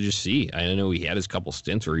another one to just see. I know he had his couple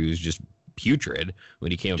stints where he was just putrid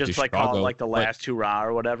when he came up to Chicago. Just call it like the last hurrah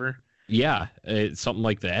or whatever. Yeah, something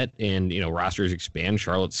like that. And rosters expand.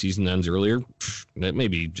 Charlotte's season ends earlier. That may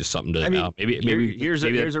be just something to. Here's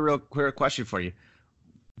a real clear question for you.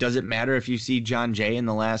 Does it matter if you see John Jay in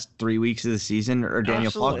the last 3 weeks of the season or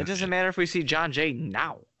Daniel Palka? It doesn't matter if we see John Jay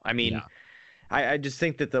now. I mean. Yeah. I just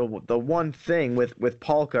think that the one thing with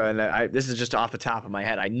Palka, and this is just off the top of my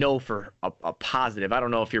head, I know for a positive. I don't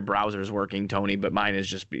know if your browser is working, Tony, but mine is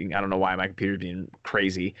just being. I don't know why my computer's being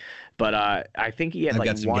crazy, but I think he had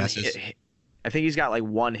one hit. I think he's got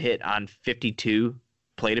one hit on 52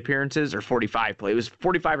 plate appearances or 45 play. It was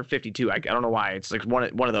 45 or 52. I don't know why. It's one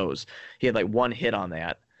of those. He had one hit on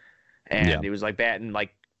that, and it was batting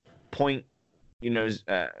point,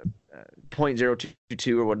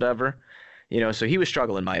 .022 or whatever. So he was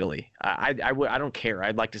struggling mightily. I don't care.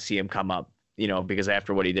 I'd like to see him come up, because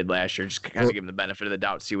after what he did last year, just kind of give him the benefit of the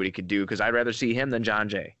doubt, see what he could do. Because I'd rather see him than John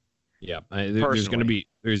Jay. Yeah, there's going to be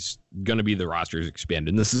the rosters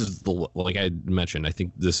expanded. And this is like I mentioned, I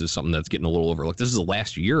think this is something that's getting a little overlooked. This is the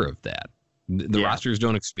last year of that. The rosters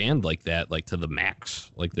don't expand like that, to the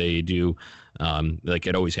max, like they do, like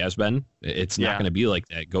it always has been. It's not going to be like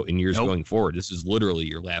that in years going forward. This is literally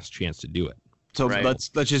your last chance to do it. So let's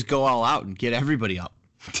just go all out and get everybody up.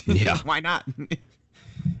 Yeah. Why not?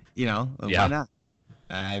 Why not?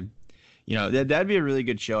 That'd be a really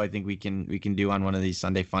good show. I think we can do on one of these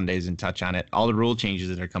Sunday Fun Days and touch on it. All the rule changes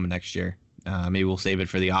that are coming next year. Maybe we'll save it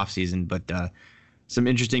for the off season, but some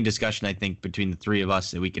interesting discussion, I think, between the three of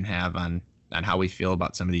us that we can have on how we feel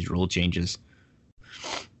about some of these rule changes.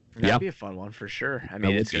 That'd be a fun one for sure. I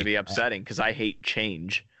mean, it's going to be upsetting because I hate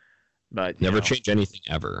change. But never change anything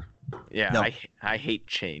ever. Yeah, no. I hate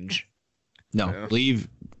change. No, leave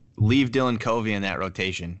Dylan Covey in that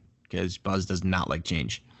rotation because Buzz does not like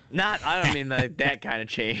change. I don't mean that kind of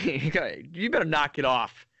change. You better knock it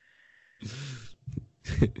off.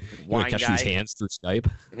 Wine catch these hands through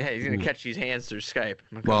Skype? Yeah, he's gonna catch these hands through Skype.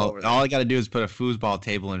 Well, all I got to do is put a foosball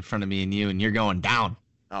table in front of me and you, and you're going down.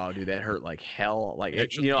 Oh, dude, that hurt like hell. I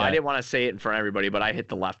didn't want to say it in front of everybody, but I hit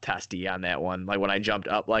the left testy on that one. When I jumped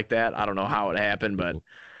up like that, I don't know how it happened, but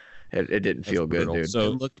it didn't feel good, dude.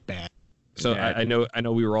 So, it looked bad. So I know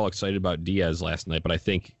we were all excited about Diaz last night, but I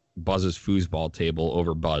think Buzz's foosball table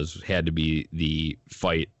over Buzz had to be the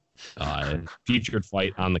fight, featured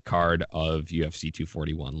fight on the card of UFC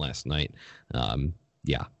 241 last night.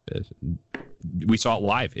 Yeah. We saw it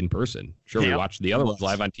live in person. Sure, we watched the other ones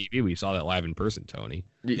live on TV. We saw that live in person, Tony.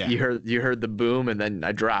 You heard the boom, and then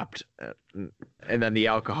I dropped, and then the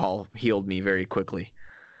alcohol healed me very quickly.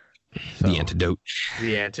 So, the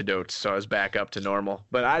antidote. So I was back up to normal.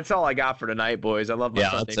 But that's all I got for tonight, boys. I love my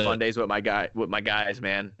Sunday fun days with my guys,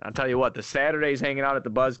 man. I'll tell you what, the Saturdays hanging out at the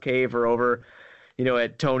Buzz Cave or over,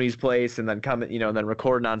 at Tony's place, and then coming, and then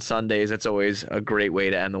recording on Sundays. It's always a great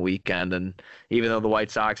way to end the weekend. And even though the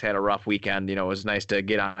White Sox had a rough weekend, it was nice to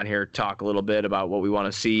get on here, talk a little bit about what we want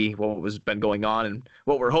to see, what was been going on, and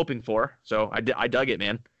what we're hoping for. So I dug it,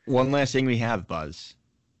 man. One last thing we have, Buzz.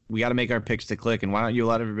 We got to make our picks to click, and why don't you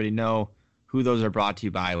let everybody know who those are brought to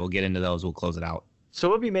you by? We'll get into those. We'll close it out. So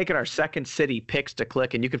we'll be making our Second City Picks to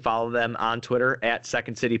click, and you can follow them on Twitter at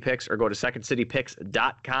Second City Picks or go to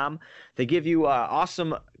secondcitypicks.com. They give you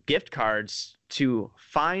awesome gift cards to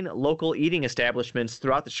fine local eating establishments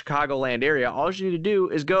throughout the Chicagoland area. All you need to do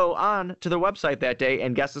is go on to their website that day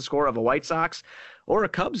and guess the score of a White Sox or a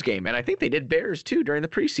Cubs game. And I think they did Bears, too, during the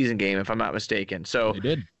preseason game, if I'm not mistaken. So they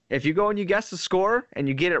did. If you go and you guess the score and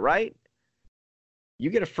you get it right, you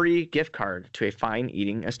get a free gift card to a fine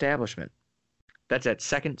eating establishment. That's at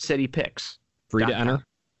Second City Picks. Free to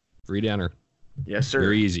enter. Yes, sir.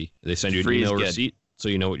 Very easy. They send you an email receipt so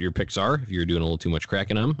you know what your picks are. If you're doing a little too much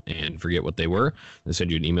cracking them and forget what they were, they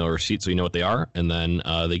send you an email receipt so you know what they are, and then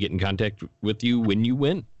they get in contact with you when you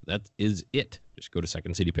win. That is it. Just go to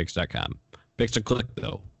secondcitypicks.com. Picks to click,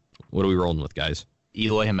 though. What are we rolling with, guys?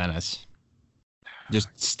 Eloy Jimenez. Just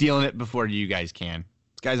stealing it before you guys can.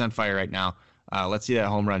 This guy's on fire right now. Let's see that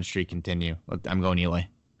home run streak continue. I'm going Eloy.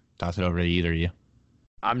 Toss it over to either of you.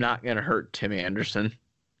 I'm not going to hurt Tim Anderson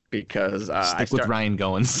because stick with Ryan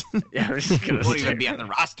Goins. Yeah, I'm just going to won't even be on the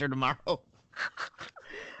roster tomorrow.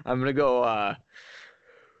 I'm going to go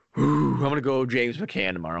I'm going to go James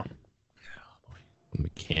McCann tomorrow.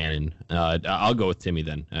 McCann. I'll go with Timmy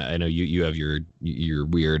then. I know you have your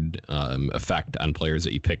weird effect on players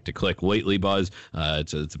that you pick to click lately, Buzz.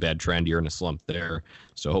 It's a bad trend. You're in a slump there,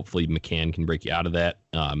 so hopefully McCann can break you out of that.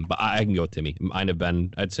 But I can go with Timmy. Mine have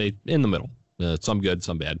been, I'd say, in the middle. Some good,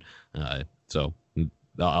 some bad. So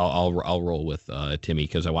I'll roll with Timmy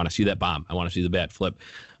because I want to see that bomb. I want to see the bat flip.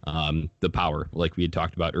 The power, like we had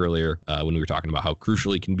talked about earlier when we were talking about how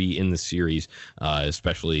crucial he can be in the series,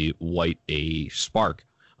 especially light a spark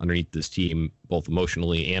underneath this team, both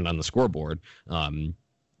emotionally and on the scoreboard,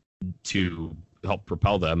 to help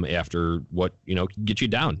propel them after what, get you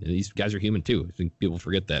down. And these guys are human too. I think people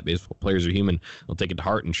forget that. Baseball players are human. They'll take it to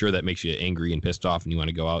heart, and sure, that makes you angry and pissed off and you want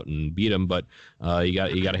to go out and beat them, but you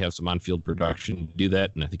got to have some on-field production to do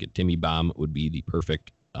that, and I think a Timmy bomb would be the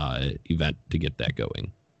perfect event to get that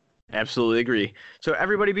going. Absolutely agree. So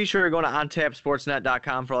everybody be sure to go to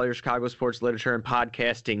ontapsportsnet.com for all your Chicago sports literature and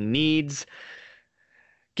podcasting needs.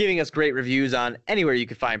 Giving us great reviews on anywhere you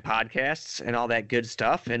can find podcasts and all that good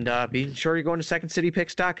stuff. And be sure you're going to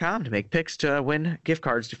secondcitypicks.com to make picks to win gift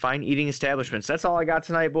cards to fine eating establishments. That's all I got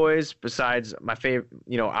tonight, boys. Besides my favorite,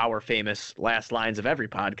 our famous last lines of every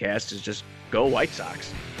podcast is just go White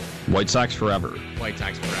Sox. White Sox forever. White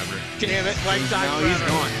Sox forever. Damn it, White Sox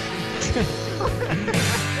forever. He's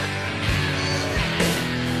gone.